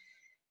lung.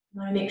 You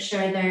want to make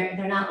sure they're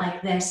not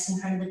like this in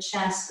front of the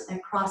chest, but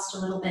they're crossed a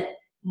little bit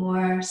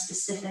more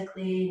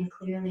specifically and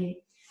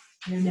clearly.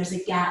 And then there's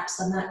a gap,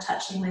 so I'm not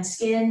touching my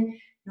skin,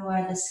 nor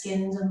are the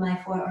skins of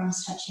my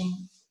forearms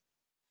touching.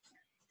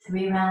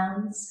 3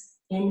 rounds.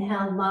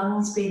 Inhale,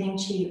 lungs breathing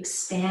qi. You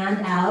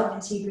expand out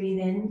as you breathe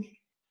in.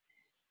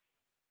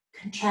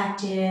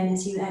 Contract in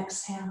as you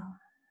exhale.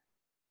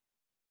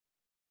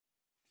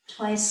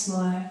 Twice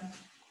more.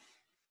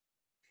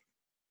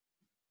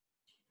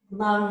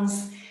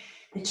 Lungs,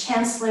 the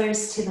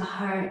chancellors to the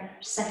heart,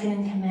 second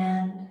in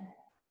command.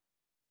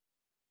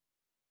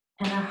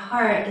 And our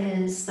heart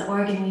is the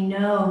organ we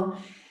know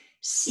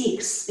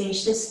seeks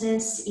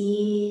spaciousness,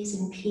 ease,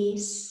 and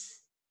peace.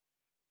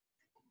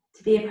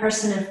 To be a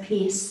person of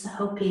peace, the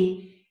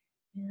Hopi,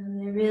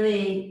 they're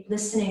really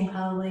listening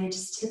probably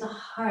just to the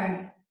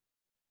heart.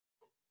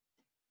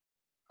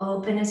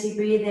 Open as you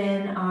breathe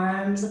in,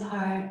 arms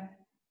apart.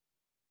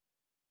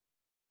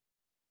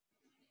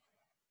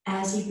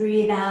 As you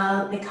breathe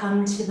out, they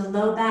come to the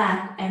low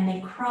back and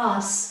they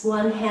cross,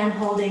 one hand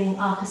holding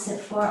opposite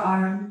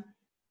forearm,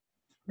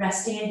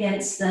 resting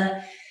against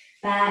the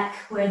back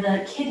where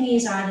the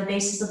kidneys are, the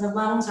bases of the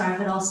lungs are,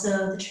 but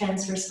also the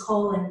transverse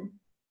colon.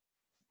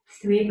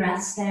 3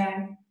 breaths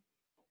there.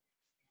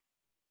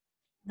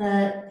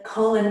 The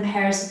colon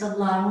pairs with the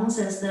lungs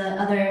as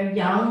the other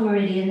yang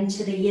meridian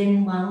to the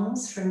yin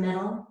lungs for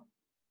middle.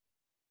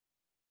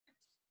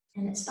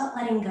 And it's about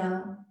letting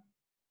go.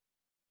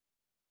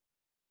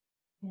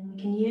 And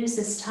we can use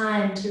this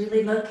time to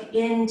really look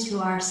into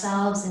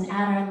ourselves and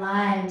at our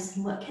lives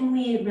and what can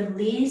we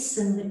release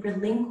and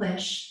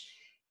relinquish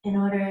in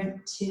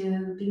order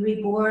to be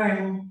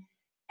reborn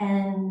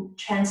and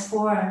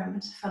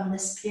transformed from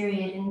this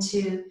period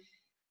into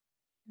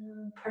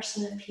a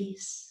person of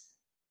peace.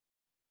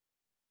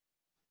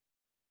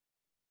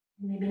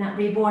 Maybe not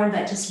reborn,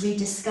 but just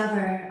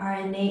rediscover our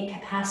innate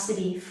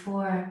capacity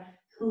for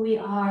who we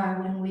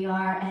are when we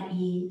are at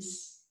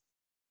ease.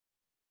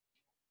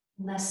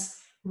 Less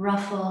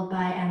ruffled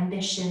by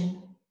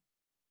ambition.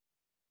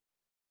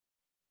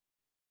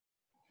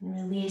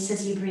 And release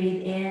as you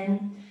breathe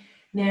in.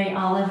 Mary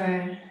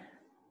Oliver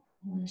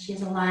She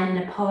has a line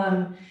in a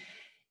poem,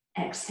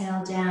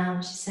 Exhale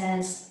Down. She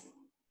says,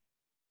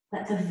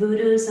 let the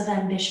voodoos of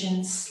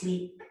ambition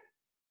sleep.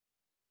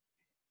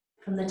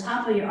 From the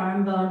top of your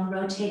arm bone,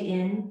 rotate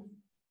in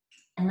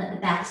and let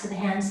the backs of the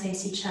hands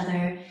face each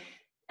other.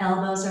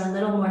 Elbows are a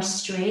little more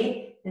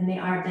straight than they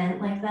are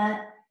bent like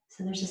that.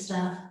 So there's just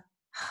a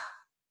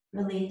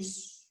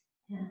release.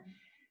 Yeah.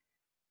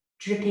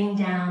 Dripping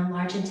down,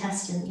 large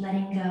intestine,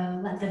 letting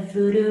go. Let the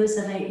voodoos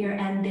of your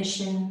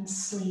ambition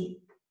sleep.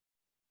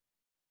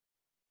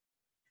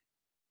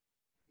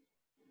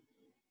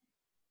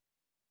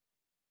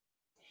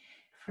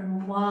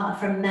 From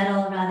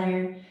metal,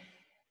 rather,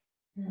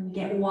 we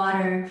get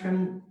water.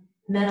 From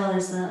metal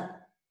is the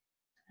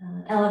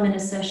element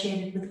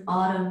associated with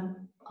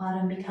autumn.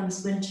 Autumn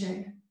becomes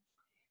winter.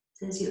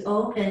 So as you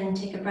open,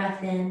 take a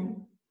breath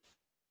in.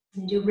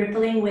 You do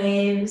rippling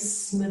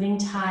waves, moving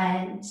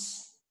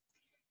tides.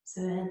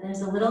 So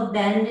there's a little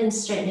bend and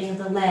straightening of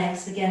the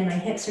legs. Again, my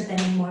hips are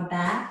bending more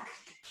back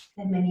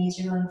and my knees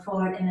are going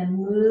forward, and I'm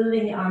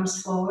moving the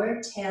arms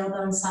forward.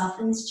 Tailbone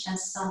softens,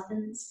 chest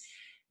softens.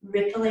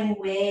 Rippling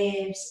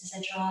waves as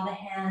I draw the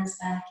hands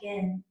back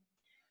in.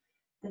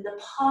 Then the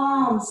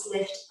palms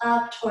lift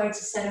up towards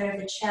the center of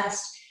the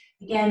chest.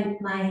 Again,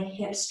 my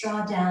hips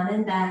draw down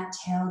and back,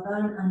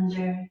 tailbone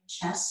under,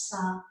 chest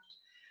soft.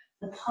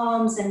 The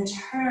palms then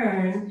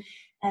turn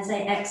as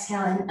I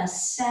exhale and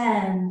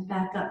ascend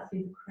back up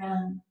through the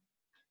crown.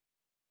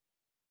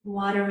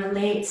 Water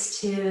relates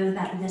to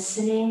that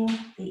listening.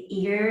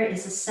 The ear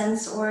is a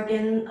sense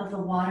organ of the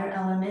water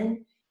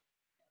element.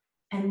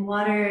 And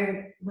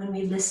water, when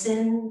we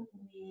listen,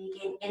 we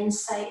gain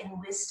insight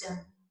and wisdom.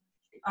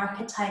 The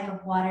archetype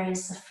of water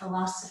is the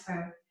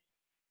philosopher.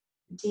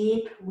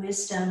 Deep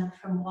wisdom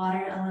from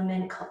water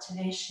element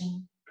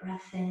cultivation,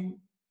 breath in,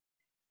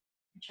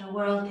 which our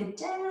world could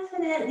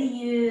definitely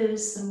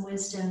use some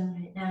wisdom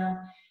right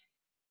now.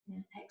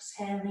 And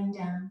exhaling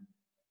down.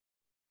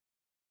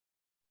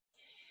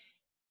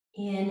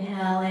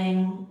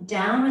 Inhaling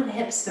down with the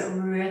hips, but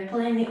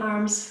rippling the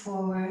arms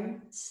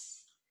forwards.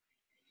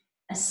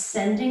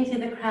 Ascending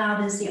through the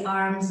crown as the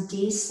arms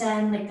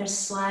descend like they're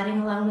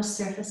sliding along the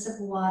surface of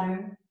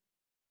water.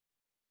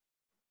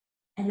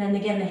 And then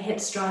again, the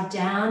hips draw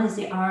down as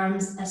the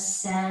arms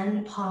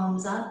ascend,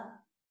 palms up.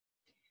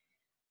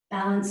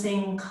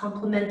 Balancing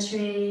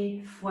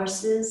complementary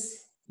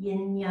forces,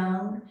 yin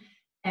yang.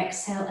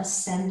 Exhale,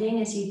 ascending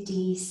as you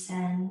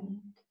descend.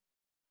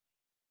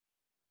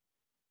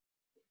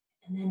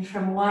 And then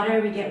from water,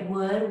 we get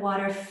wood.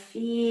 Water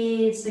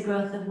feeds the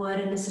growth of wood,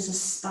 and this is a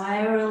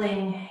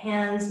spiraling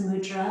hands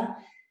mudra.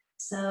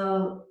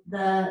 So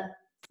the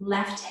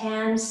left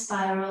hand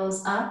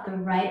spirals up, the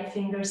right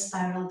fingers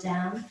spiral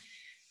down,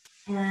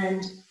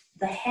 and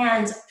the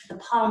hands, the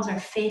palms are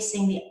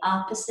facing the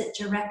opposite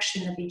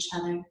direction of each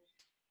other.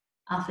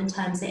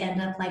 Oftentimes they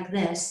end up like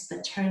this,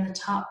 but turn the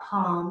top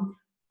palm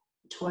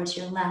towards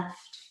your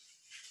left.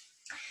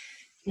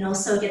 You can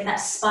also get that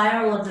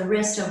spiral of the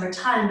wrist over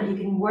time, but you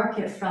can work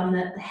it from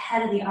the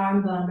head of the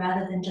arm bone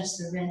rather than just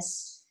the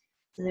wrist.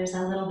 So there's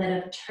a little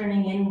bit of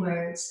turning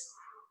inwards.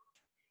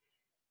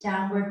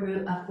 Downward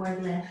root,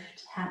 upward lift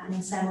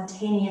happening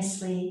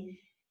simultaneously,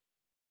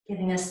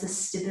 giving us the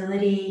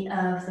stability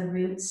of the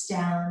roots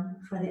down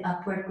for the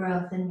upward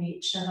growth and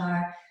reach of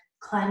our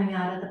climbing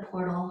out of the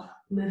portal,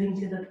 moving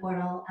through the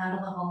portal, out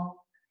of the hole.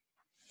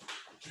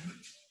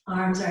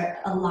 Arms are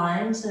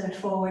aligned, so they're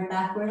forward,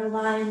 backward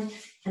aligned,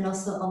 and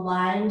also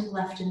aligned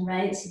left and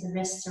right, so the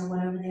wrists are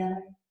one over the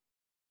other.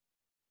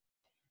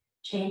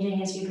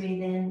 Changing as you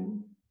breathe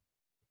in.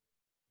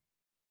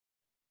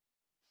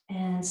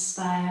 And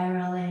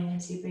spiraling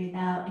as you breathe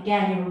out.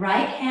 Again, your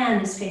right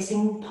hand is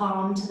facing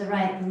palm to the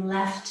right,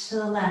 left to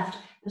the left.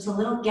 There's a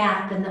little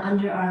gap in the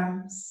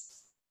underarms.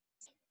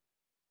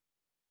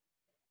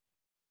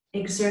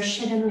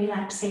 Exertion and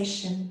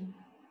relaxation.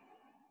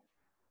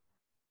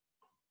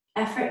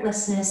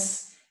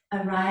 Effortlessness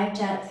arrived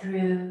at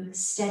through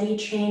steady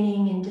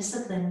training and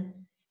discipline,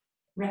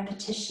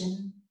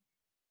 repetition.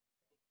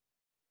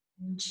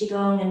 In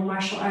qigong and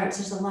martial arts,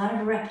 there's a lot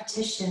of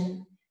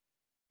repetition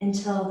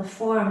until the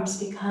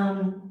forms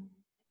become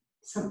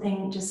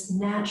something just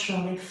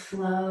natural. They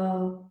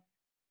flow,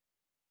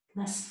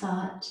 less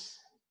thought,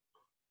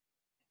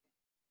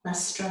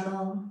 less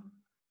struggle,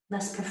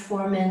 less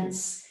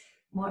performance,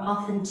 more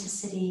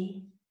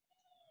authenticity,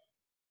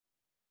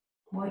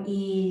 more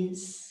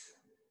ease.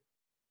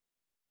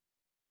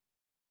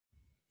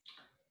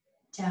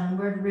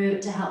 Downward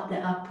root to help the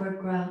upward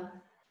growth.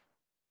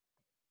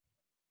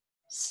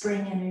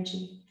 Spring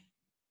energy.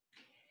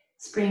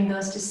 Spring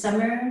goes to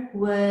summer,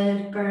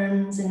 wood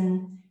burns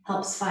and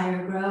helps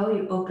fire grow.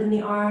 You open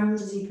the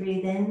arms as you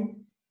breathe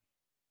in.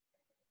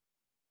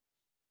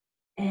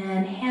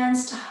 And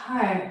hands to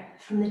heart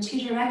from the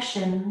two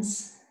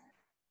directions.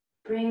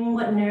 Bring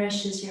what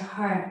nourishes your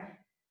heart.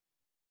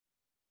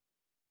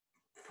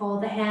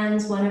 Fold the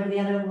hands one over the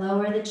other,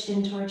 lower the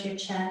chin towards your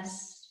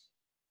chest.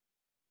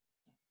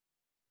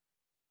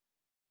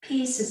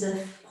 Peace is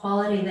a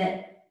quality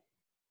that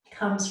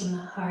comes from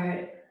the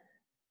heart.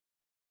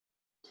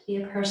 To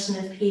be a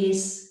person of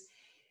peace,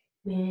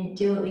 we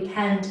do what we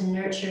can to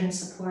nurture and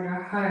support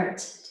our heart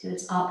to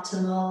its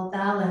optimal,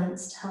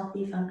 balanced,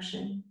 healthy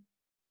function.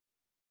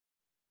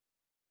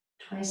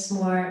 Twice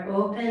more,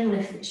 open,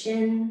 lift the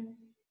chin.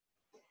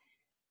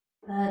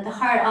 The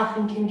heart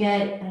often can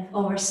get kind of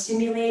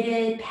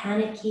overstimulated,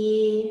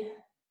 panicky,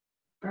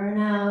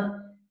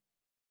 burnout.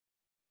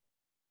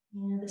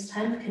 You know, this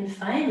time of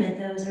confinement,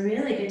 though, is a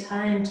really good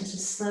time to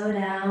just slow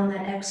down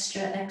that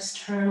extra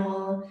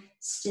external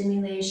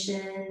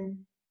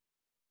stimulation.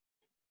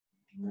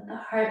 Let the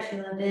heart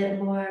feel a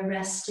bit more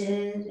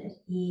rested, at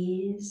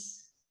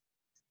ease.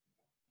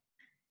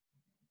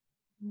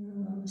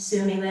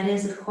 Assuming that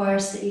is, of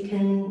course, that you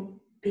can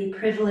be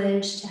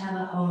privileged to have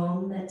a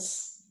home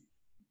that's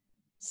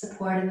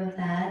supportive of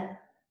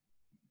that.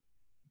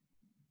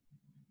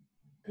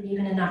 But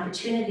even an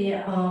opportunity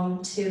at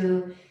home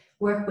to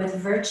work with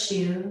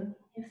virtue,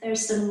 if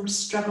there's some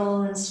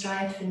struggle and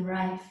strife and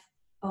rife,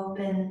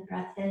 open,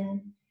 breath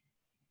in.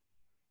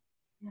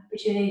 An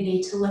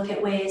opportunity to look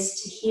at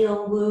ways to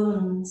heal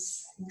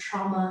wounds and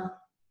trauma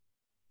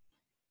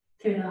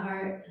through the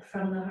heart,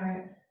 from the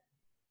heart,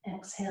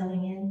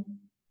 exhaling in.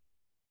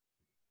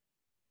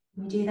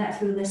 We do that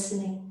through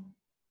listening.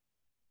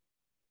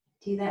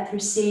 Do that through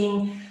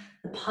seeing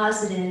the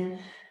positive,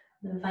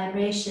 the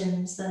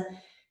vibrations, the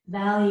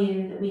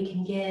value that we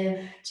can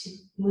give to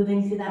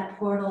moving through that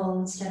portal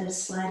instead of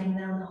sliding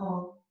down the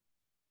hole.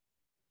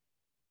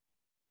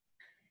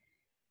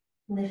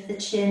 Lift the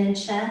chin and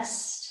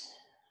chest.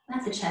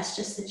 Not the chest,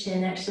 just the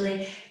chin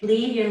actually.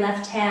 Leave your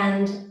left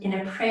hand in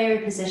a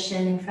prayer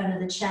position in front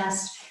of the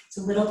chest. It's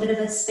a little bit of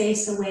a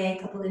space away,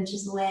 a couple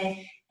inches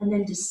away, and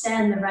then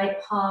descend the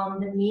right palm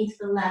beneath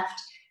the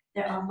left.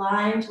 They're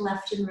aligned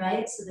left and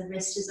right, so the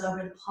wrist is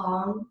over the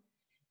palm,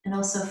 and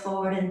also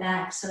forward and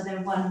back, so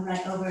they're one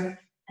right over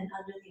and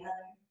under the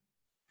other.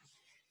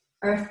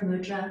 Earth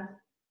mudra.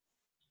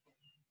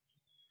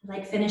 I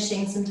like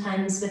finishing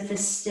sometimes with the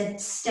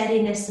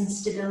steadiness and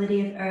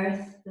stability of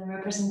earth, the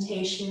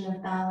representation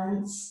of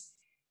balance,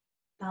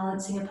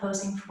 balancing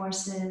opposing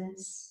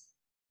forces,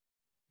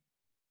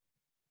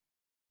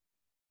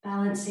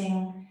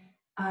 balancing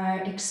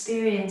our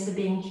experience of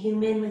being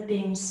human with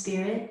being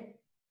spirit,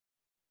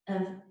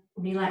 of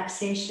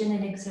relaxation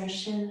and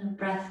exertion, of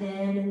breath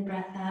in and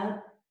breath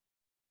out,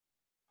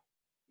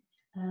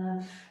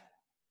 of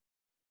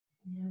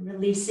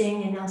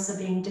releasing and also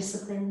being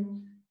disciplined.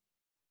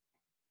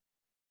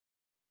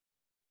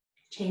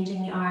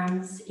 Changing the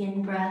arms,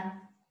 in breath.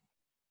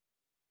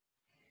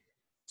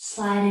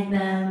 Sliding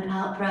them,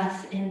 out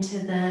breath, into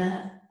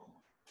the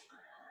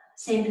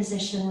same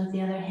position with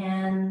the other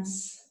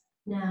hands,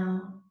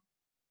 now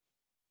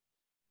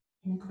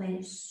in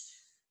place.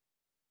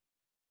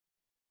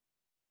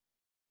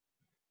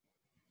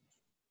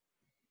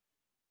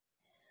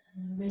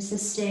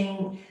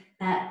 Resisting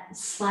that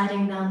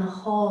sliding down the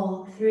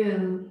hole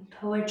through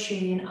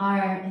poetry and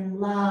art and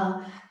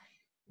love,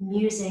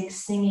 music,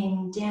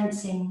 singing,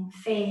 dancing,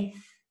 faith,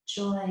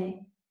 joy,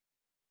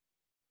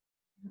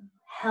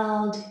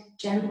 held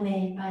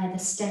gently by the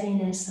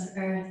steadiness of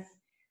earth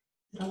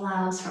that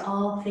allows for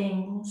all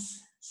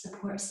things,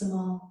 supports them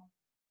all.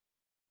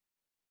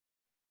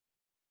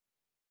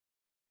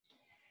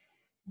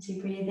 As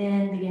you breathe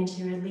in, begin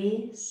to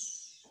release.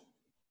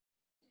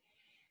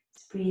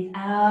 Breathe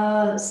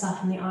out,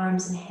 soften the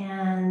arms and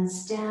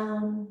hands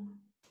down.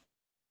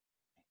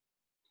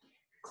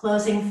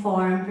 Closing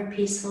form for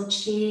peaceful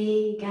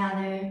qi,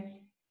 gather.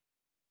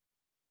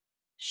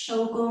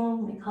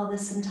 Shogung, we call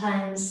this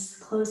sometimes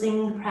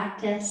closing the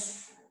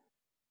practice.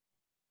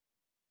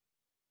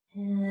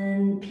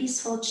 And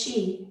peaceful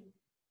qi,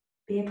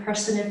 be a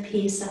person of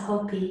peace, a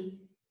hopi,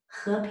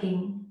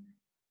 heping,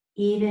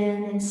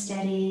 even and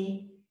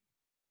steady,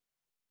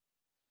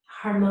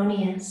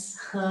 harmonious.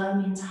 He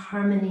means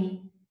harmony.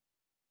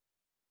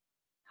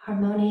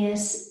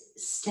 Harmonious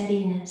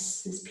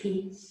steadiness is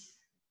peace.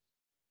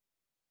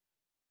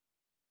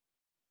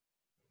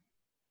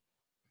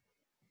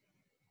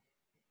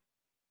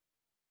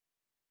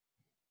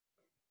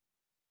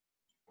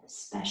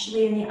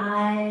 Especially in the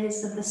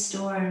eyes of the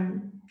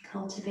storm,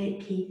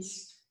 cultivate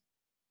peace.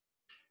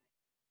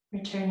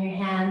 Return your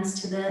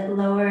hands to the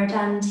lower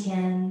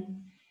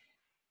dantian,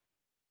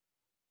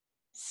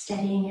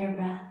 steadying your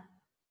breath.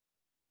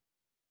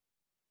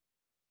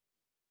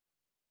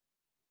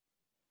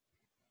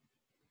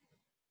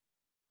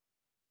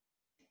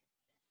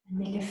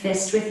 Make a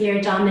fist with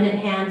your dominant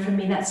hand. For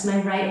me, that's my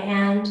right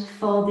hand.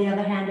 Fold the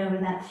other hand over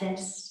that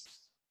fist.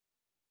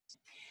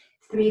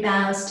 3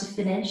 bows to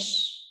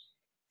finish.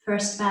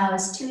 First bow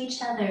is to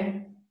each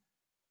other.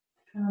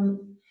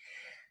 From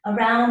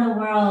around the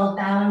world,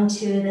 bowing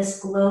to this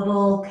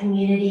global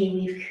community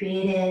we've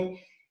created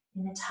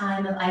in a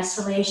time of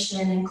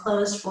isolation and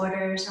closed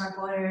borders. Our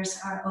borders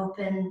are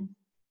open,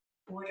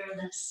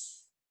 borderless.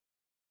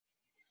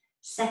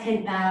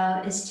 Second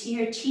bow is to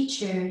your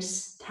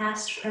teachers,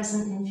 past,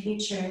 present, and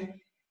future,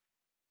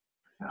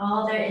 for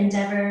all their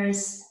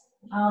endeavors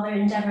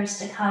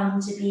to come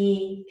to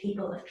be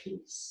people of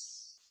peace.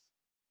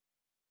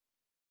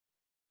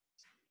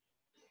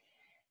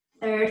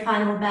 Third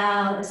final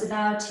bow is a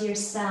bow to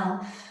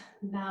yourself.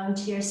 Bowing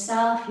to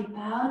yourself, you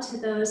bow to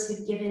those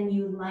who've given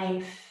you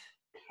life,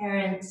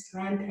 parents,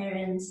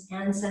 grandparents,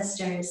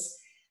 ancestors,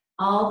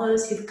 all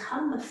those who've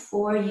come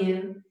before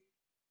you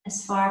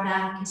as far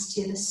back as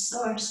to the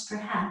source,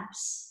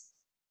 perhaps,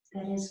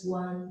 that is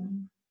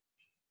one.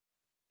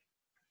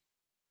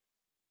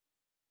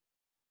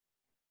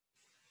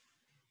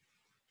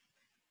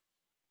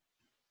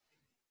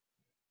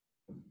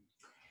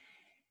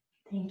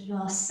 Thank you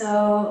all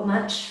so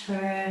much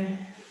for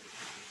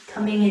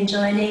coming and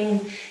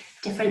joining.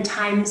 Different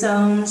time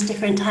zones,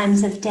 different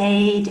times of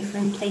day,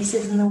 different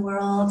places in the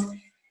world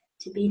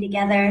to be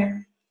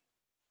together.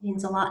 It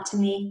means a lot to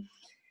me.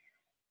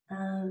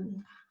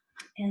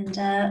 And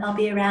I'll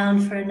be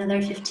around for another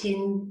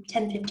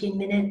 10-15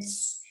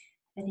 minutes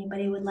if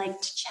anybody would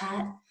like to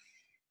chat.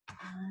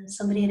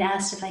 Somebody had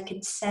asked if I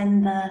could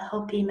send the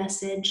Hopi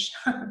message.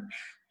 I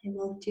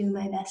will do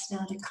my best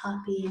now to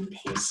copy and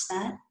paste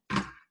that.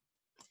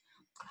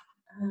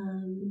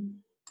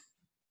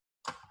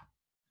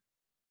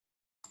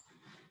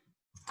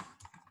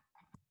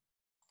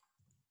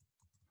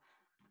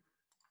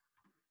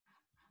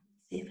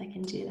 See if I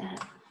can do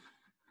that.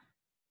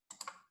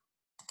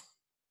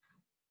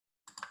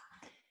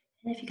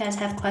 And if you guys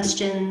have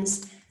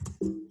questions,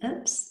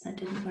 oops, that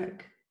didn't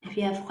work. If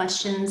you have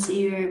questions,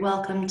 you're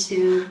welcome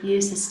to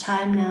use this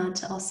time now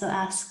to also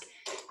ask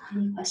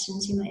any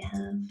questions you might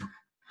have.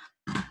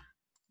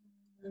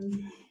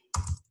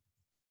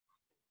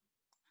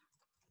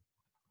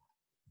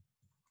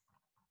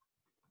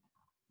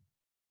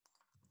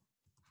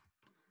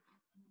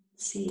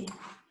 Let's see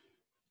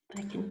if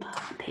I can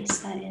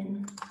paste that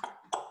in.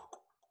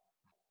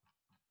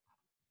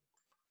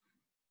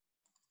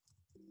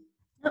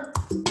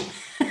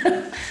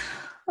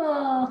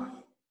 Oh.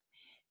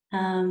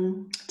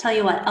 Tell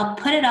you what, I'll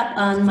put it up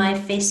on my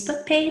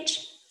Facebook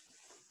page,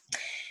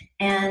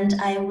 and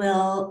I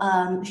will,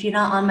 if you're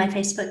not on my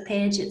Facebook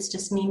page, it's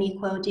just Mimi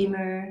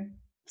Kuo-Deemer,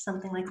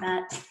 something like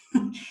that,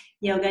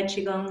 yoga,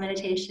 qigong,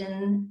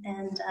 meditation,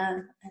 and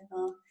I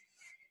will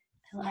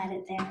add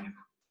it there.